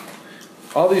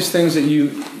 All these things that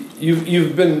you've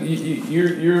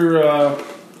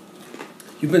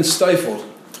been stifled.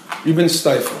 You've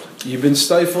been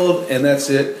stifled, and that's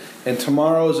it. And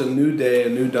tomorrow is a new day, a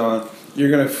new dawn.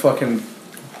 You're gonna fucking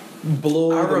blow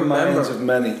the minds of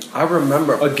many. I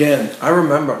remember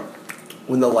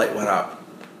when the light went out.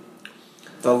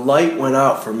 The light went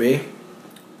out for me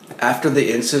after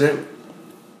the incident.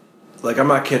 Like, I'm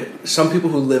not kidding. Some people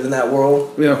who live in that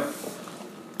world. Yeah.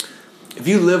 If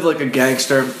you live like a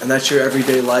gangster and that's your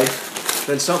everyday life,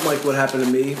 then something like what happened to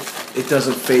me, it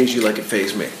doesn't faze you like it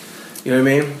fazed me. You know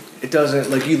what I mean? It doesn't,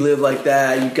 like, you live like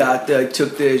that, you got that,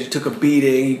 you took a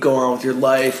beating, you go on with your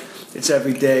life, it's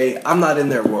every day. I'm not in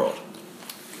their world.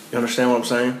 You understand what I'm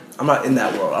saying? I'm not in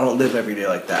that world. I don't live every day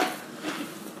like that.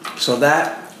 So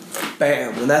that,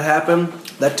 bam, when that happened,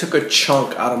 that took a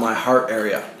chunk out of my heart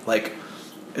area. Like,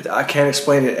 I can't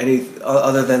explain it any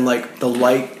other than, like, the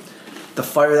light, the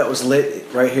fire that was lit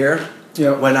right here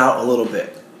went out a little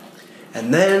bit.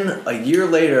 And then a year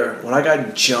later, when I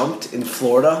got jumped in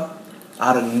Florida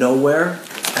out of nowhere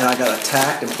and I got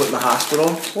attacked and put in the hospital.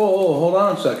 Whoa, hold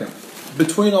on a second.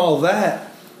 Between all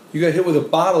that, you got hit with a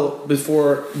bottle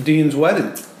before Dean's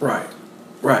wedding. Right.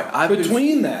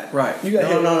 Between that. Right. You got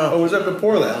hit. No. Or was that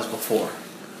before that? That was before.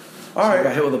 All right. I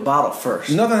got hit with a bottle first.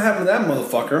 Nothing happened to that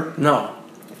motherfucker. No.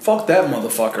 Fuck that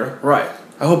motherfucker. Right.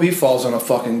 I hope he falls on a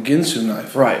fucking Ginsu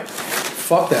knife. Right.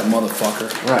 Fuck that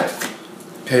motherfucker. Right.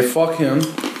 Okay, fuck him.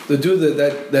 The dude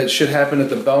that shit happened at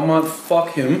the Belmont,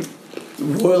 fuck him.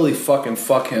 Royally fucking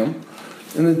fuck him.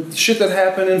 And the shit that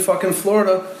happened in fucking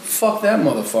Florida, fuck that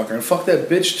motherfucker. And fuck that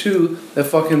bitch too that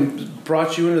fucking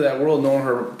brought you into that world knowing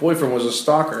her boyfriend was a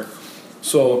stalker.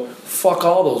 So fuck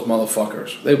all those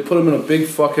motherfuckers. They put him in a big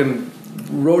fucking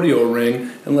rodeo ring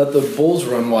and let the bulls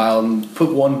run wild and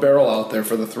put one barrel out there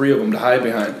for the three of them to hide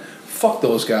behind. Fuck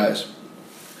those guys.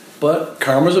 But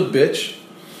karma's a bitch.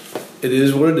 It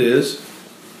is what it is,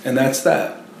 and that's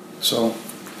that. So,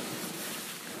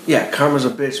 yeah, karma's a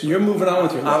bitch. You're moving on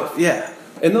with your life. Yeah,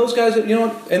 And those guys, you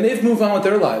know, and they've moved on with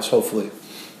their lives, hopefully.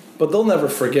 But they'll never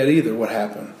forget either what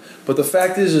happened. But the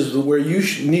fact is where you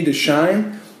need to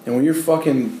shine and where your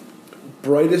fucking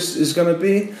brightest is going to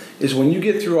be is when you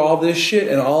get through all this shit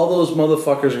and all those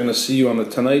motherfuckers are going to see you on the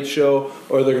Tonight Show,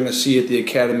 or they're going to see you at the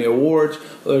Academy Awards,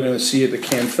 or they're going to see you at the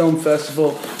Cannes Film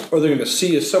Festival, or they're going to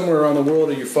see you somewhere around the world,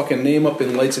 or your fucking name up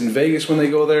in lights in Vegas when they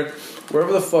go there.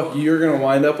 Wherever the fuck you're going to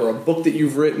wind up, or a book that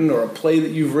you've written, or a play that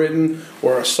you've written,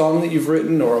 or a song that you've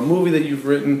written, or a movie that you've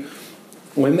written,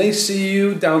 when they see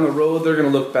you down the road, they're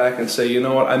going to look back and say, you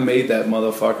know what, I made that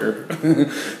motherfucker.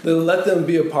 Then let them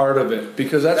be a part of it,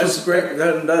 because that's great.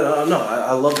 No,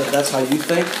 I love that that's how you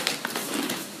think.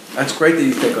 That's great that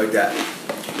you think like that.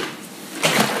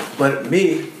 But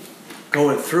me,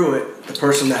 going through it, the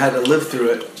person that had to live through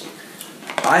it,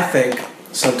 I think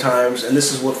sometimes, and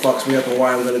this is what fucks me up and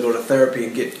why I'm going to go to therapy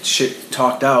and get shit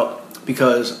talked out,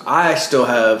 because I still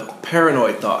have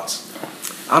paranoid thoughts.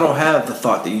 I don't have the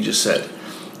thought that you just said.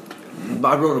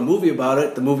 I wrote a movie about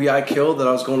it, the movie I Killed, that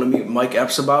I was going to meet Mike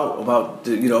Epps about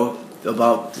the,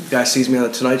 about the guy sees me on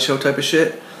the Tonight Show type of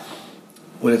shit.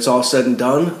 When it's all said and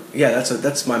done, yeah,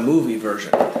 that's my movie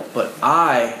version. But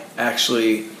I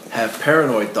actually have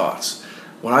paranoid thoughts.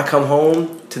 When I come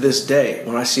home to this day,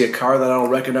 when I see a car that I don't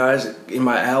recognize in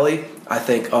my alley, I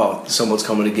think, oh, someone's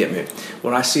coming to get me.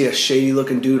 When I see a shady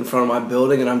looking dude in front of my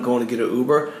building and I'm going to get an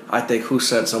Uber, I think, who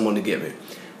sent someone to get me?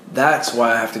 That's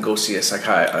why I have to go see a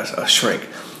shrink,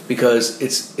 because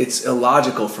it's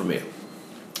illogical for me.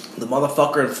 The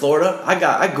motherfucker in Florida,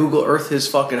 I Google Earth his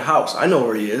fucking house. I know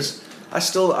where he is.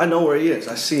 I know where he is.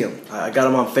 I see him. I got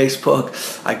him on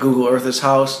Facebook. I Google Earth his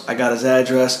house. I got his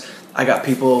address. I got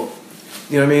people,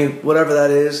 you know what I mean? Whatever that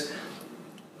is,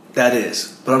 that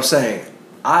is. But I'm saying,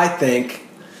 I think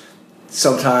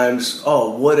sometimes,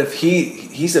 oh, what if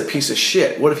he's a piece of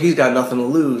shit? What if he's got nothing to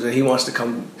lose and he wants to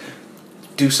come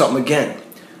do something again?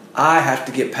 I have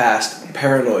to get past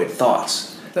paranoid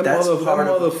thoughts. That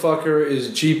motherfucker is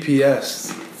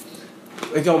GPS.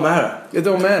 It don't matter. It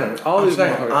don't matter.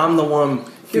 I'm the one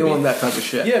feeling that type of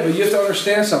shit. Yeah, but you have to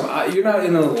understand something. You're not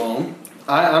in it alone.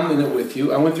 I'm in it with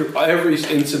you. I went through every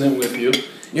incident with you.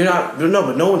 You're not. No,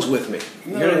 but no one's with me.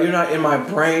 No, you're not in my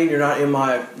brain. You're not in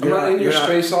my. I'm not in your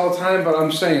space all the time. But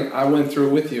I'm saying I went through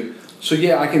it with you. So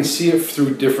yeah, I can see it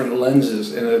through different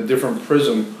lenses and a different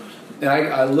prism. And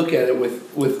I look at it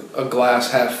with a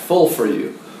glass half full for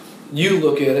you. You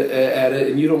look at it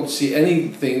and you don't see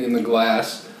anything in the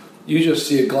glass. You just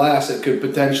see a glass that could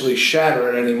potentially shatter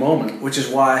at any moment. Which is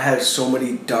why I had so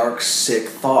many dark, sick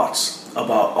thoughts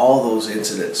about all those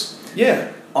incidents.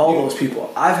 Yeah. All those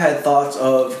people. I've had thoughts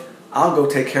of, I'll go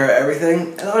take care of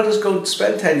everything and I'll just go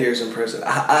spend 10 years in prison.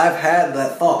 I've had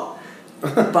that thought.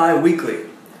 Bi-weekly.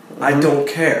 Mm-hmm. I don't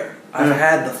care. I've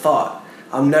had the thought.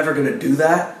 I'm never going to do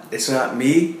that. It's not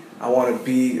me. I want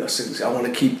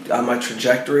to keep on my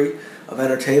trajectory of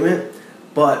entertainment.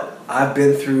 But I've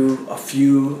been through a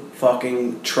few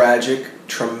fucking tragic,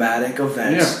 traumatic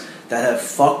events that have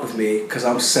fucked with me because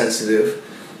I'm sensitive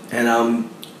and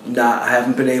I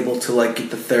haven't been able to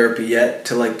get the therapy yet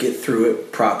to get through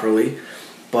it properly.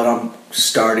 But I'm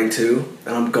starting to,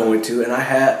 and I'm going to, and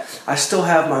I still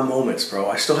have my moments, bro.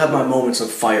 I still have my moments of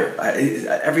fire.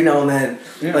 Every now and then,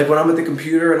 when I'm at the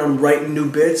computer and I'm writing new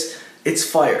bits, it's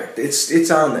fire.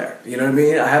 It's on there. You know what I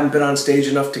mean? I haven't been on stage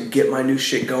enough to get my new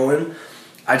shit going.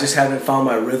 I just haven't found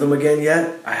my rhythm again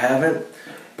yet. I haven't.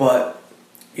 But,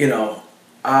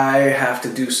 I have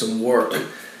to do some work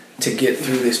to get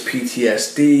through this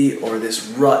PTSD or this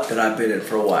rut that I've been in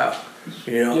for a while.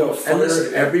 And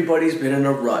listen, everybody's been in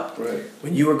a rut. Right.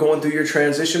 When you were going through your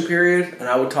transition period and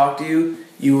I would talk to you,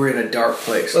 you were in a dark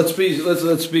place. Let's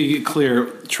be clear.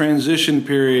 Transition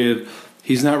period,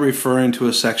 he's not referring to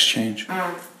a sex change.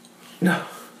 No.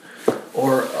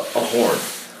 Or a horn.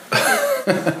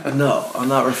 No, I'm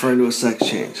not referring to a sex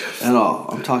change at all.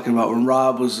 I'm talking about when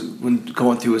Rob was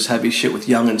going through his heavy shit with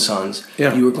Young and Sons,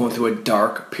 you were going through a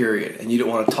dark period and you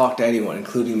didn't want to talk to anyone,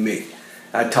 including me.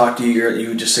 I'd talk to you, you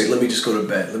would just say, let me just go to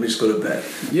bed.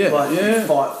 Yeah, but you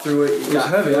fought through it. It was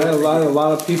heavy. I had a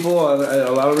lot of people,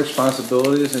 a lot of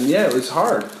responsibilities, and it was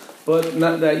hard. But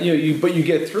not that but you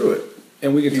get through it,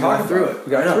 and we can talk through it.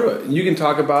 We got through it, and you can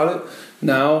talk about it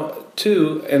now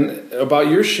too, and about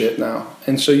your shit now.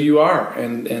 And so you are,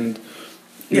 and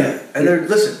they're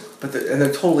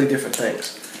they're totally different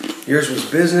things. Yours was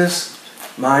business,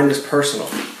 mine is personal.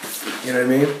 You know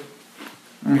what I mean?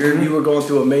 Mm-hmm. You were going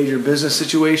through a major business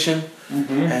situation,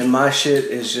 and my shit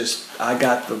is just, I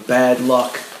got the bad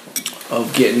luck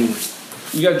of getting...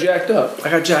 You got jacked up. I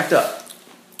got jacked up.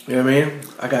 You know what I mean?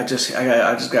 I just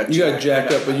got. You got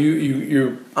jacked up, but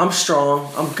you're. I'm strong.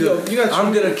 I'm good.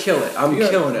 I'm gonna kill it. I'm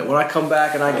killing it. When I come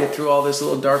back and I get through all this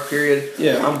little dark period,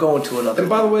 I'm going to another. And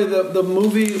by the way, the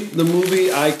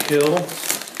movie I Kill,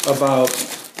 about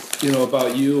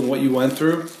you and what you went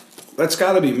through, that's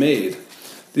got to be made.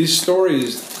 These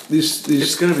stories,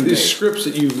 these scripts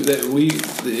that we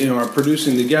are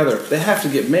producing together, they have to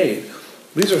get made.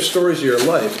 These are stories of your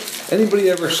life. Anybody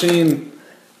ever seen?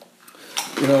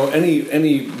 Any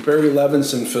Barry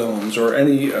Levinson films or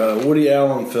any Woody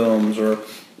Allen films or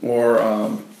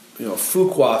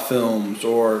Fuqua films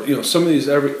or some of these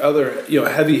other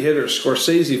heavy hitters,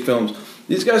 Scorsese films.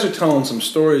 These guys are telling some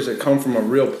stories that come from a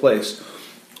real place.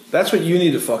 That's what you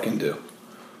need to fucking do.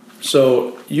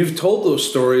 So you've told those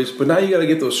stories, but now you got to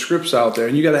get those scripts out there,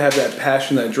 and you got to have that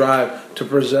passion, that drive to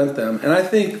present them. And I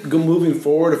think moving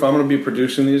forward, if I'm going to be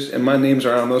producing these, and my names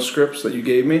are on those scripts that you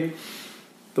gave me.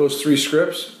 Those 3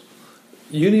 scripts,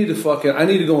 I need to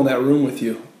go in that room with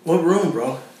you. What room,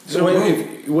 bro? So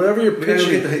whatever you're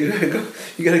pitching,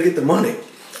 you gotta get the money.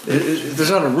 There's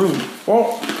not a room.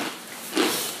 Well,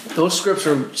 those scripts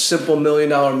are simple $1 million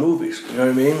movies. You know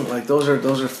what I mean? Like those are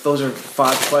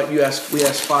 5. We ask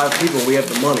 5 people. We have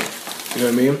the money. You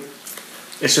know what I mean?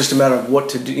 It's just a matter of what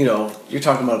to do. You're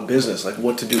talking about a business, like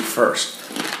what to do first.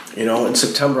 In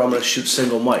September I'm gonna shoot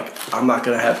Single Mike. I'm not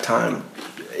gonna have time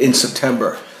in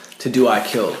September to do I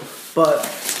Killed. But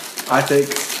I think,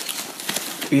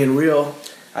 being real,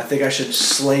 I think I should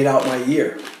slate out my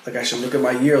year. Like I should look at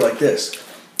my year like this.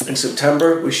 In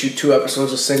September, we shoot 2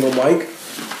 episodes of Single Mike.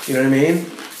 You know what I mean?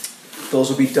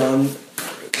 Those will be done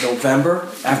November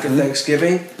after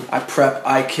Thanksgiving. I prep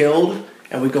I Killed,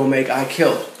 and we go make I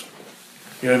Killed.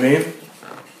 You know what I mean?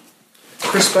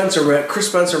 Chris Spencer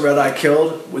read I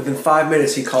Killed. Within 5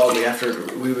 minutes, he called me after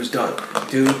we was done.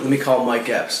 Dude, let me call Mike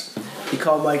Epps. He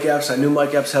called Mike Epps. I knew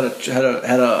Mike Epps had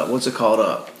a what's it called,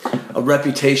 a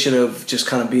reputation of just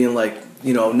kind of being like,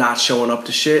 not showing up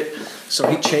to shit. So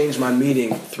he changed my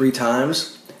meeting 3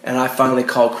 times, and I finally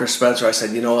called Chris Spencer. I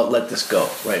said, you know what, let this go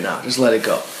right now. Just let it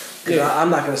go. I'm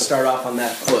not going to start off on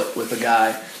that foot with a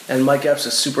guy. And Mike Epps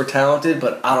is super talented,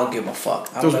 but I don't give a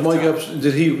fuck. Mike Epps,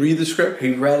 did he read the script?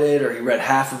 He read it, or he read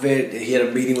half of it. He had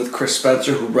a meeting with Chris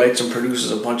Spencer, who writes and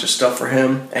produces a bunch of stuff for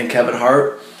him, and Kevin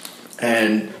Hart.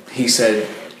 And he said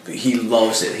he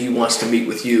loves it. He wants to meet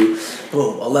with you.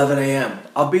 Boom, 11 a.m.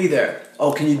 I'll be there.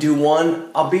 Oh, can you do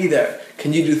 1? I'll be there.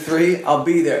 Can you do 3? I'll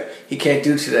be there. He can't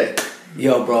do today.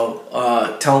 Yo,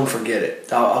 bro, tell him forget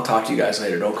it. I'll talk to you guys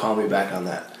later. Don't call me back on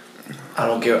that. I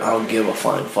don't give a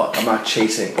flying fuck. I'm not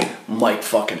chasing Mike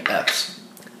fucking Epps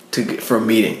for a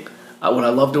meeting. Would I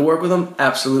love to work with him?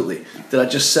 Absolutely. Did I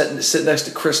just sit next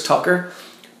to Chris Tucker,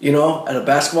 at a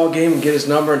basketball game and get his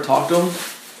number and talk to him?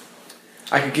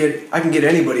 I can get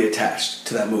anybody attached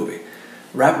to that movie.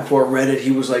 Rappaport read it.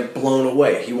 He was like blown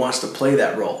away. He wants to play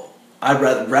that role.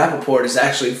 Rappaport is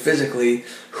actually physically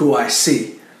who I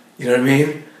see. You know what I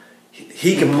mean?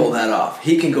 He can pull that off.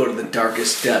 He can go to the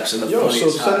darkest depths and the funniest so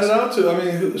send it out to.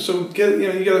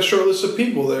 You got a short list of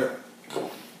people there.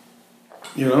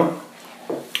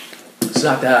 It's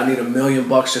not that. I need $1 million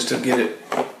just to get it.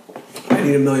 I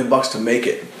need $1 million to make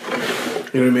it.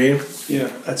 You know what I mean?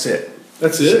 Yeah. That's it.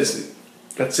 That's it.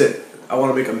 That's it. I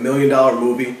want to make $1 million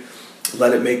movie.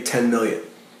 Let it make $10 million.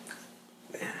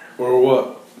 Or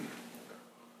what?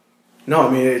 No,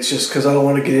 I mean, it's just because I don't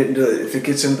want to get into... If it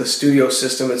gets into the studio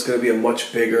system, it's going to be a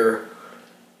much bigger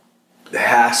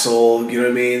hassle. You know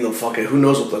what I mean? They'll fucking... Who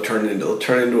knows what they'll turn it into? They'll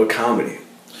turn it into a comedy.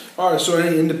 All right, so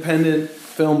any independent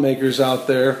filmmakers out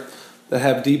there that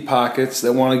have deep pockets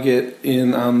that want to get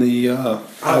in on the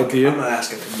idea? I'm not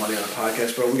asking for money on a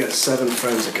podcast, bro. We got 7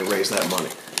 friends that can raise that money.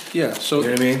 Yeah, so you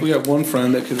know what I mean? We got 1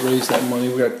 friend that could raise that money.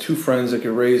 We got 2 friends that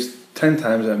could raise 10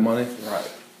 times that money. Right.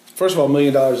 First of all, $1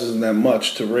 million isn't that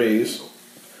much to raise.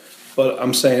 But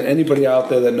I'm saying anybody out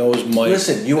there that knows Mike...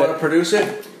 Listen, you want to produce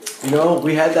it?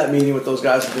 We had that meeting with those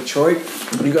guys in Detroit.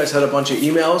 You guys had a bunch of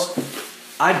emails.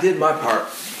 I did my part.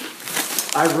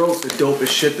 I wrote the dopest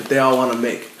shit that they all want to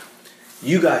make.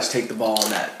 You guys take the ball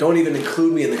on that. Don't even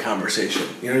include me in the conversation.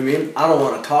 You know what I mean? I don't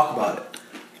want to talk about it.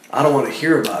 I don't want to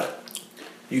hear about it.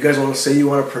 You guys want to say you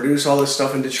want to produce all this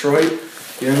stuff in Detroit?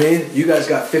 You know what I mean? You guys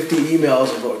got 50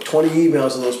 emails or 20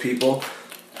 emails of those people.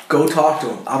 Go talk to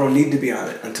them. I don't need to be on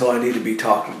it until I need to be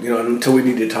talking. Until we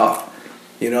need to talk.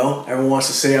 Everyone wants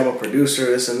to say I'm a producer,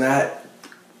 this and that.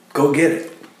 Go get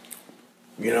it.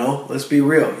 Let's be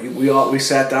real. We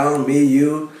sat down, me,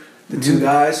 you, the 2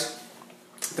 guys.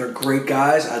 They're great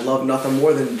guys. I'd love nothing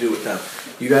more than to do with them.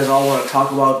 You guys all want to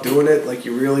talk about doing it like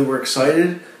you really were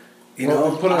excited. We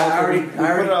put it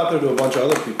out there to a bunch of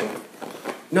other people.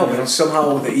 No, but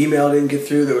somehow the email didn't get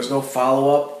through. There was no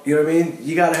follow-up. You know what I mean?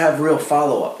 You got to have real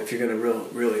follow-up if you're going to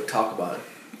really talk about it.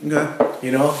 Okay.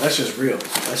 You know? That's just real.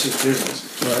 That's just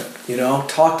business. Right. You know?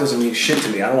 Talk doesn't mean shit to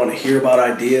me. I don't want to hear about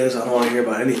ideas. I don't want to hear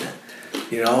about anything.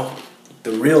 You know?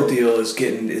 The real deal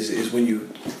is when you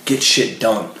get shit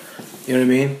done. You know what I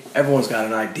mean? Everyone's got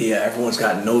an idea. Everyone's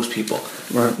knows people.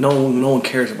 Right. No one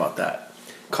cares about that.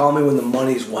 Call me when the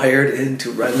money's wired into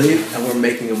Red Leaf and we're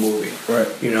making a movie. Right.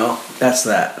 You know, that's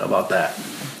about that.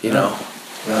 You know,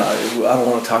 I don't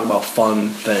want to talk about fun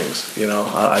things. You know,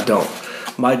 I don't.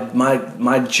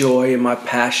 My joy and my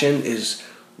passion is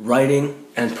writing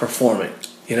and performing.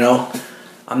 You know,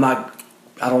 I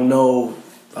don't know.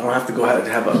 I don't have to I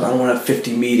don't want to have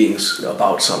 50 meetings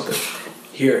about something.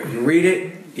 Here, you read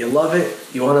it, you love it,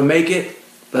 you want to make it,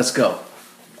 let's go.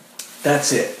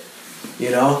 That's it.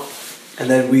 You know. And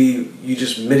then you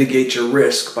just mitigate your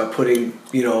risk by putting,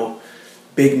 you know,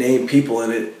 big name people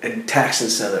in it and tax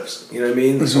incentives. You know what I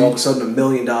mean? Mm-hmm. So all of a sudden $1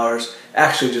 million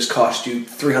actually just cost you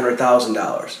 $300,000.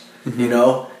 Mm-hmm. You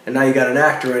know, and now you got an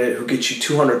actor in it who gets you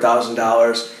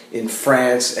 $200,000 in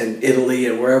France and Italy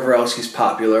and wherever else he's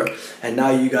popular, and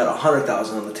now you got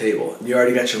 $100,000 on the table. You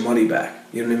already got your money back.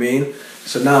 You know what I mean?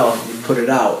 So now you put it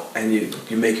out and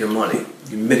you make your money.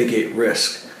 You mitigate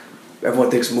risk.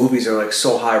 Everyone thinks movies are like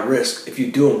so high risk. If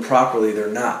you do them properly, they're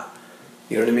not.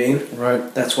 You know what I mean?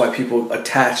 Right. That's why people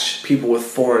attach people with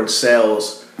foreign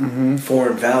sales,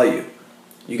 foreign value.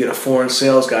 You get a foreign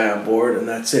sales guy on board, and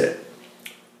that's it.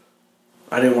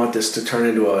 I didn't want this to turn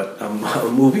into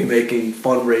a movie-making,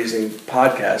 fundraising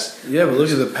podcast. Yeah, but look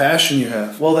at the passion you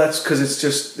have. Well, that's because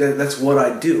that's what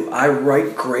I do. I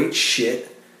write great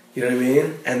shit. You know what I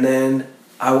mean? And then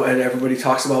and everybody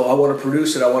talks about, I want to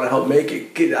produce it, I want to help make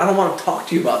it. I don't want to talk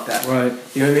to you about that. Right.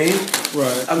 You know what I mean?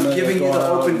 Right. I'm giving you the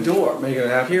open door. Make it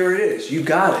happen. Here it is. You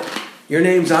got it. Your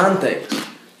name's on things.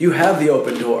 You have the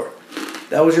open door.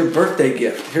 That was your birthday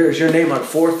gift. Here's your name on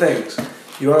 4 things.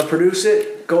 You want to produce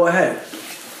it? Go ahead.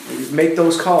 Make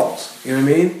those calls. You know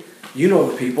what I mean? You know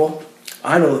the people.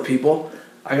 I know the people.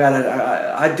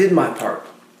 I did my part.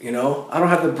 You know? I don't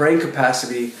have the brain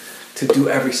capacity to do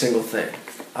every single thing.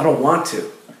 I don't want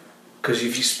to. Because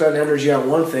if you spend energy on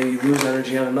one thing, you lose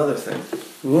energy on another thing.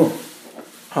 Ooh.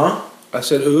 Huh? I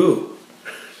said, ooh.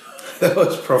 That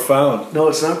was profound. No,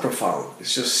 it's not profound.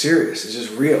 It's just serious. It's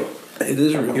just real. It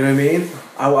is real. You know what I mean?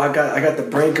 I got the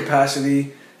brain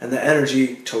capacity and the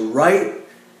energy to write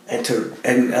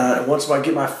and once I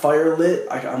get my fire lit,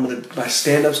 my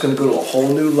stand-up's gonna go to a whole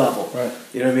new level. Right.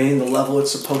 You know what I mean? The level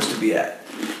it's supposed to be at.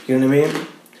 You know what I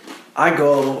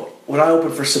mean? When I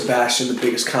opened for Sebastian, the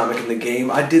biggest comic in the game,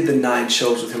 I did the 9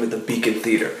 shows with him at the Beacon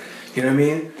Theater. You know what I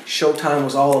mean? Showtime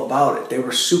was all about it. They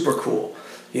were super cool,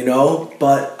 you know?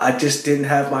 But I just didn't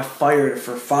have my fire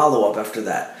for follow-up after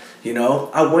that, you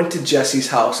know? I went to Jesse's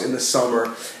house in the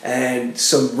summer, and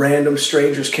some random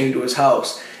strangers came to his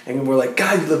house, and were like,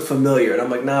 God, you look familiar. And I'm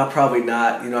like, nah, probably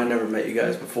not. You know, I never met you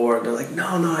guys before. And they're like, no,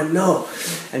 I know.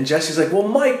 And Jesse's like, well,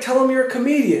 Mike, tell him you're a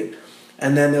comedian.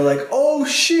 And then they're like, oh,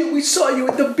 shit, we saw you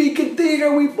at the Beacon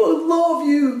Theater. We both love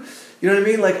you. You know what I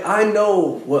mean? Like, I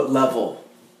know what level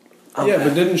I'm at.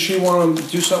 But didn't she want to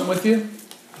do something with you?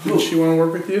 Didn't she want to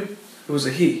work with you? It was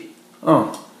a he.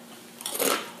 Oh.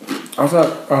 I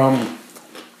thought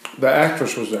the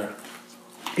actress was there.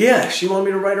 Yeah, she wanted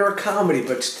me to write her a comedy,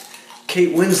 but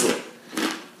Kate Winslet.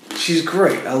 She's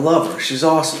great. I love her. She's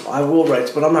awesome. I will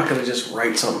write, but I'm not going to just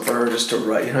write something for her just to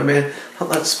write. You know what I mean? I'm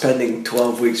not spending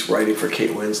 12 weeks writing for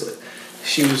Kate Winslet.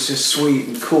 She was just sweet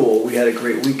and cool. We had a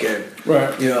great weekend.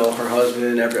 Right. You know, her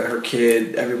husband, her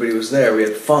kid, everybody was there. We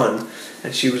had fun.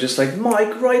 And she was just like,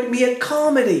 Mike, write me a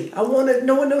comedy.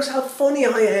 No one knows how funny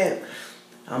I am.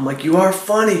 I'm like, you are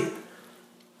funny.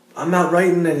 I'm not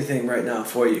writing anything right now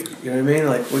for you. You know what I mean?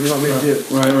 Like, what do you want me to do?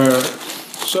 Right.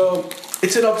 So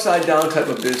it's an upside down type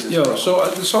of business. Yo, bro. So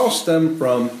this all stemmed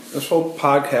from, this whole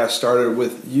podcast started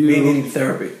with you me needing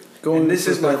therapy. This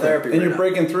is my therapy. And you're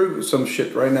breaking through some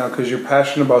shit right now because you're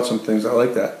passionate about some things. I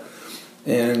like that.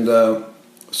 And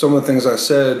some of the things I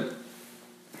said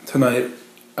tonight,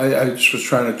 I just was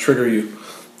trying to trigger you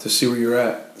to see where you're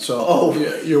at. So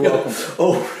you're welcome.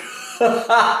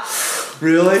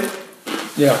 Really?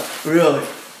 Yeah. Really?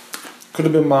 Could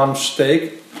have been Mom's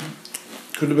steak.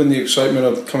 Could have been the excitement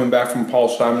of coming back from Paul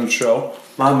Simon's show.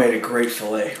 Mom made a great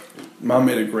filet.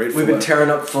 We've been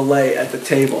tearing up filet at the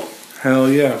table. Hell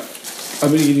yeah.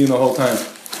 I've been eating the whole time.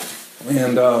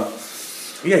 And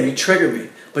yeah, you trigger me.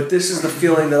 But this is the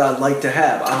feeling that I'd like to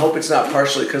have. I hope it's not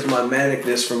partially because of my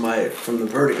manicness from the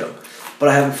vertigo. But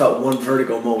I haven't felt one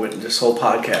vertigo moment in this whole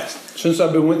podcast. Since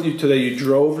I've been with you today, you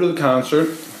drove to the concert.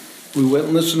 We went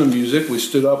and listened to music. We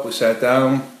stood up. We sat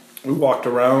down. We walked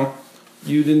around.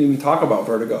 You didn't even talk about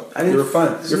vertigo. You were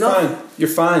fine. You're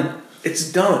fine.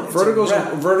 It's done. It's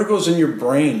Vertigo's in your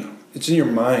brain. It's in your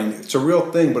mind. It's a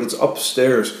real thing, but it's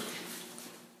upstairs.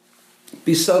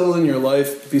 Be settled in your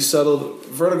life. Be settled.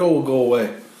 Vertigo will go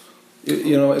away.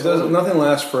 You know, it doesn't. Nothing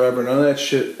lasts forever. None of that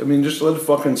shit. I mean, just let it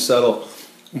fucking settle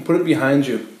and put it behind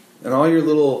you. And all your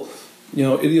little,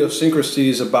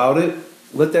 idiosyncrasies about it,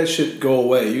 let that shit go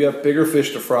away. You got bigger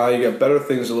fish to fry. You got better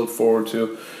things to look forward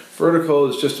to. Vertigo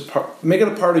is just make it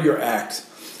a part of your act.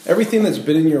 Everything that's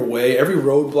been in your way, every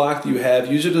roadblock that you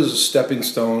have, use it as a stepping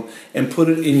stone and put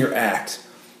it in your act.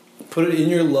 Put it in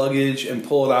your luggage and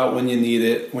pull it out when you need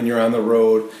it, when you're on the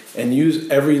road, and use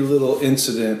every little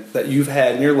incident that you've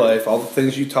had in your life, all the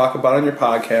things you talk about on your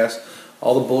podcast,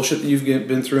 all the bullshit that you've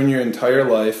been through in your entire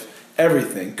life,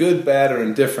 everything, good, bad, or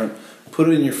indifferent, put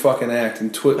it in your fucking act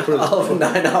and put it all of a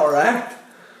 9-hour act.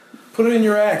 Put it in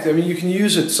your act. I mean, you can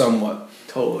use it somewhat.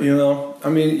 Totally. I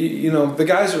mean, the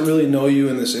guys that really know you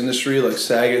in this industry, like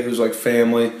Saget, who's like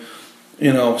family,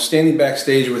 standing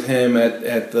backstage with him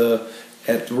at the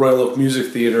Royal Oak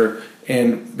Music Theater,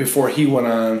 and before he went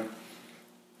on,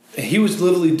 he was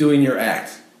literally doing your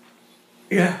act.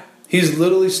 Yeah. He's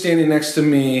literally standing next to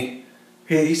me.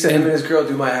 He said him and his girl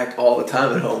do my act all the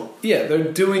time at home. Yeah,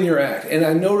 they're doing your act. And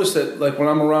I noticed that, like, when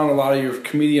I'm around a lot of your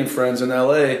comedian friends in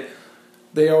LA,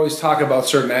 they always talk about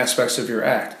certain aspects of your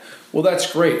act. Well,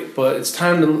 that's great, but it's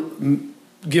time to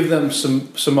give them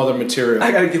some other material.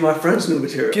 I got to give my friends new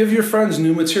material. Give your friends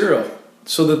new material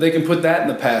so that they can put that in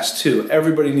the past, too.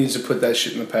 Everybody needs to put that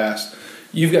shit in the past.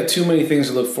 You've got too many things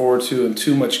to look forward to and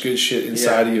too much good shit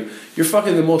inside of you. You're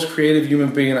fucking the most creative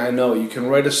human being I know. You can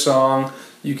write a song.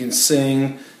 You can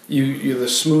sing. You're the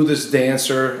smoothest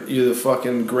dancer. You're the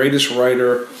fucking greatest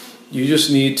writer. You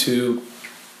just need to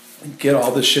get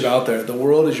all this shit out there. The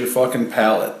world is your fucking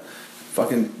palette.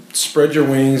 Fucking spread your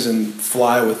wings and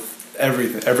fly with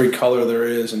everything, every color there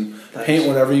is, and paint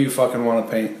whatever you fucking want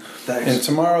to paint. Thanks. And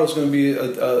tomorrow is going to be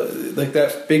like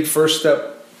that big first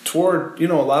step toward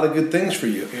a lot of good things for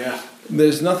you. Yeah.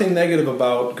 There's nothing negative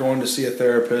about going to see a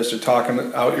therapist or talking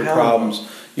out your problems.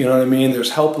 You know what I mean?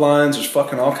 There's helplines. There's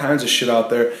fucking all kinds of shit out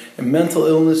there. And mental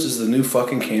illness is the new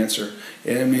fucking cancer.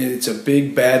 And I mean, it's a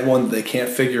big bad one that they can't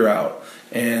figure out.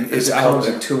 And it comes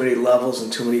in too many levels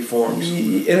and too many forms.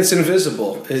 And it's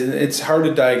invisible. It's hard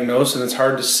to diagnose and it's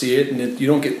hard to see it. And you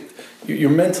don't get. You're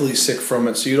mentally sick from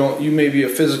it. So you don't. You may be a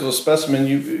physical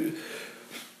specimen.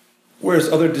 Whereas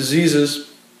other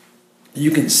diseases,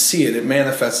 you can see it. It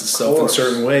manifests itself in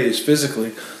certain ways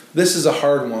physically. This is a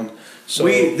hard one. So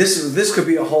this could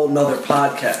be a whole nother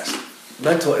podcast.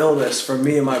 Mental illness for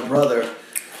me and my brother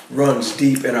runs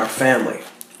deep in our family.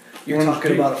 You're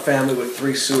talking about a family with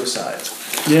 3 suicides.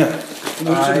 Yeah.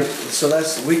 So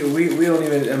that's we don't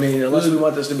even. I mean, unless we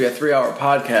want this to be a 3-hour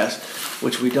podcast,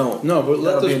 which we don't. No, but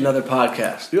that'll be another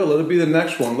podcast. Yeah, let it be the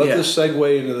next one. Let this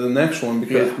segue into the next one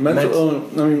because mental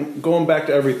illness. I mean, going back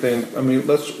to everything. I mean,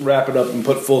 let's wrap it up and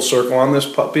put full circle on this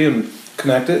puppy and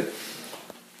connect it.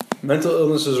 Mental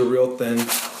illness is a real thing,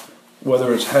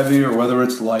 whether it's heavy or whether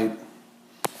it's light.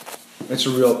 It's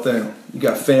a real thing. You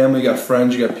got family, you got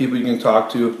friends, you got people you can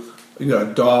talk to. You got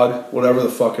a dog, whatever the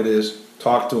fuck it is.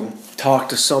 Talk to them. Talk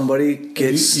to somebody.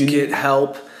 Get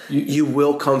help. You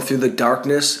will come through the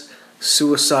darkness.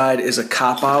 Suicide is a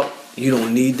cop-out. You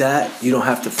don't need that. You don't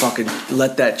have to fucking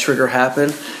let that trigger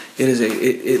happen.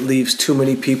 It leaves too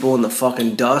many people in the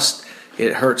fucking dust.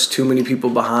 It hurts too many people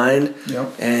behind.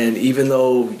 Yep. And even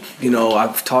though,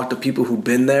 I've talked to people who've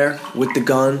been there with the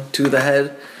gun to the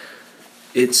head,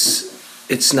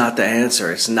 it's not the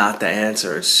answer. It's not the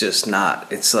answer. It's just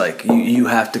not. It's like you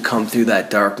have to come through that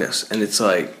darkness. And it's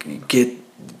like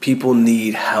people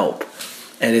need help.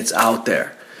 And it's out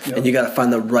there. Yep. And you got to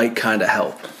find the right kind of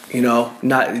help.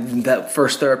 Not that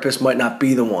first therapist might not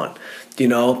be the one.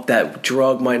 That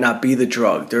drug might not be the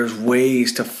drug. There's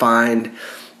ways to find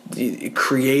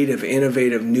creative,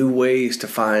 innovative, new ways to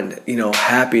find,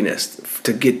 happiness,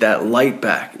 to get that light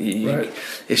back. Right.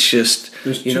 It's just,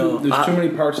 there's too many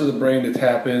parts of the brain to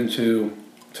tap into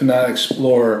to not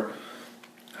explore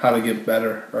how to get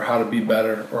better or how to be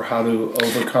better or how to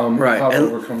overcome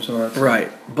overcome something.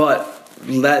 Right. But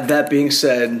that being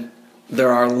said,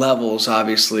 there are levels,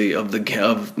 obviously, of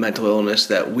mental illness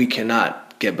that we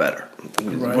cannot get better.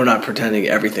 Right. We're not pretending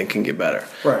everything can get better.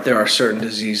 Right. There are certain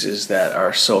diseases that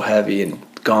are so heavy and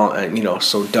gone, and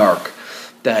so dark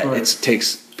that it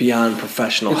takes beyond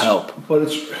professional help. But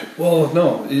that's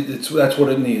what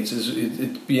it needs.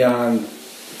 It's beyond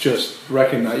just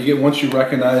recognize. Once you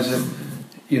recognize it,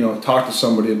 talk to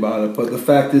somebody about it. But the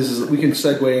fact is that we can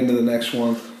segue into the next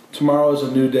one. tomorrow is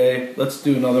a new day. Let's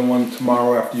do another one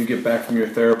tomorrow after you get back from your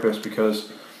therapist,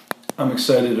 because I'm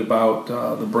excited about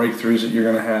the breakthroughs that you're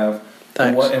going to have.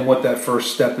 Thanks. And what that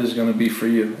first step is going to be for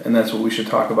you. And that's what we should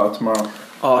talk about tomorrow.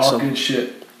 Awesome. All good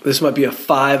shit. This might be a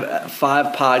five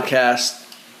podcast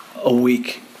a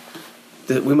week.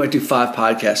 We might do 5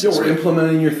 podcasts. Yeah, we're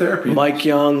implementing your therapy. Mike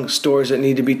Young, stories that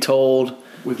need to be told.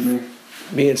 With me.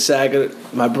 Me and Saget,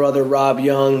 my brother Rob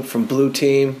Young from Blue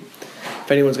Team.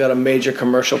 If anyone's got a major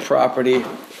commercial property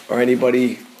or any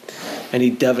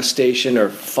devastation or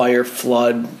fire,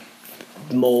 flood,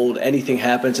 mold, anything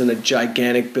happens in a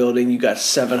gigantic building, you got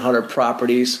 700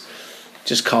 properties,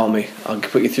 just call me. I'll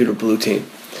put you through to Blue Team.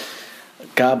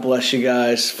 God bless you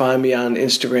guys. Find me on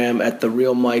Instagram at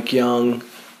 @TheRealMikeYoung,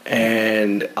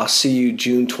 and I'll see you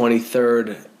June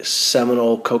 23rd,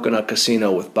 Seminole Coconut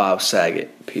Casino with Bob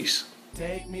Saget. Peace.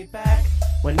 Take me back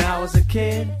when I was a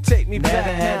kid. Take me Never back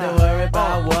had now. to worry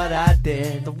about what I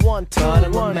did. The 1, 2, But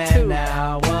I'm a 1, man 2.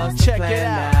 now. What's the Check plan it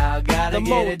out. now? Gotta The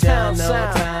get it done. Motown No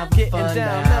sound. time for Getting fun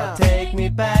down now. now. Take me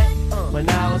back when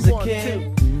I was a 1,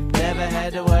 kid. 2. Never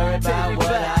had to worry Take about me what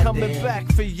back, I coming did.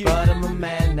 back for you. But I'm a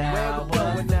man now. Where we What's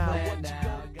going the now? plan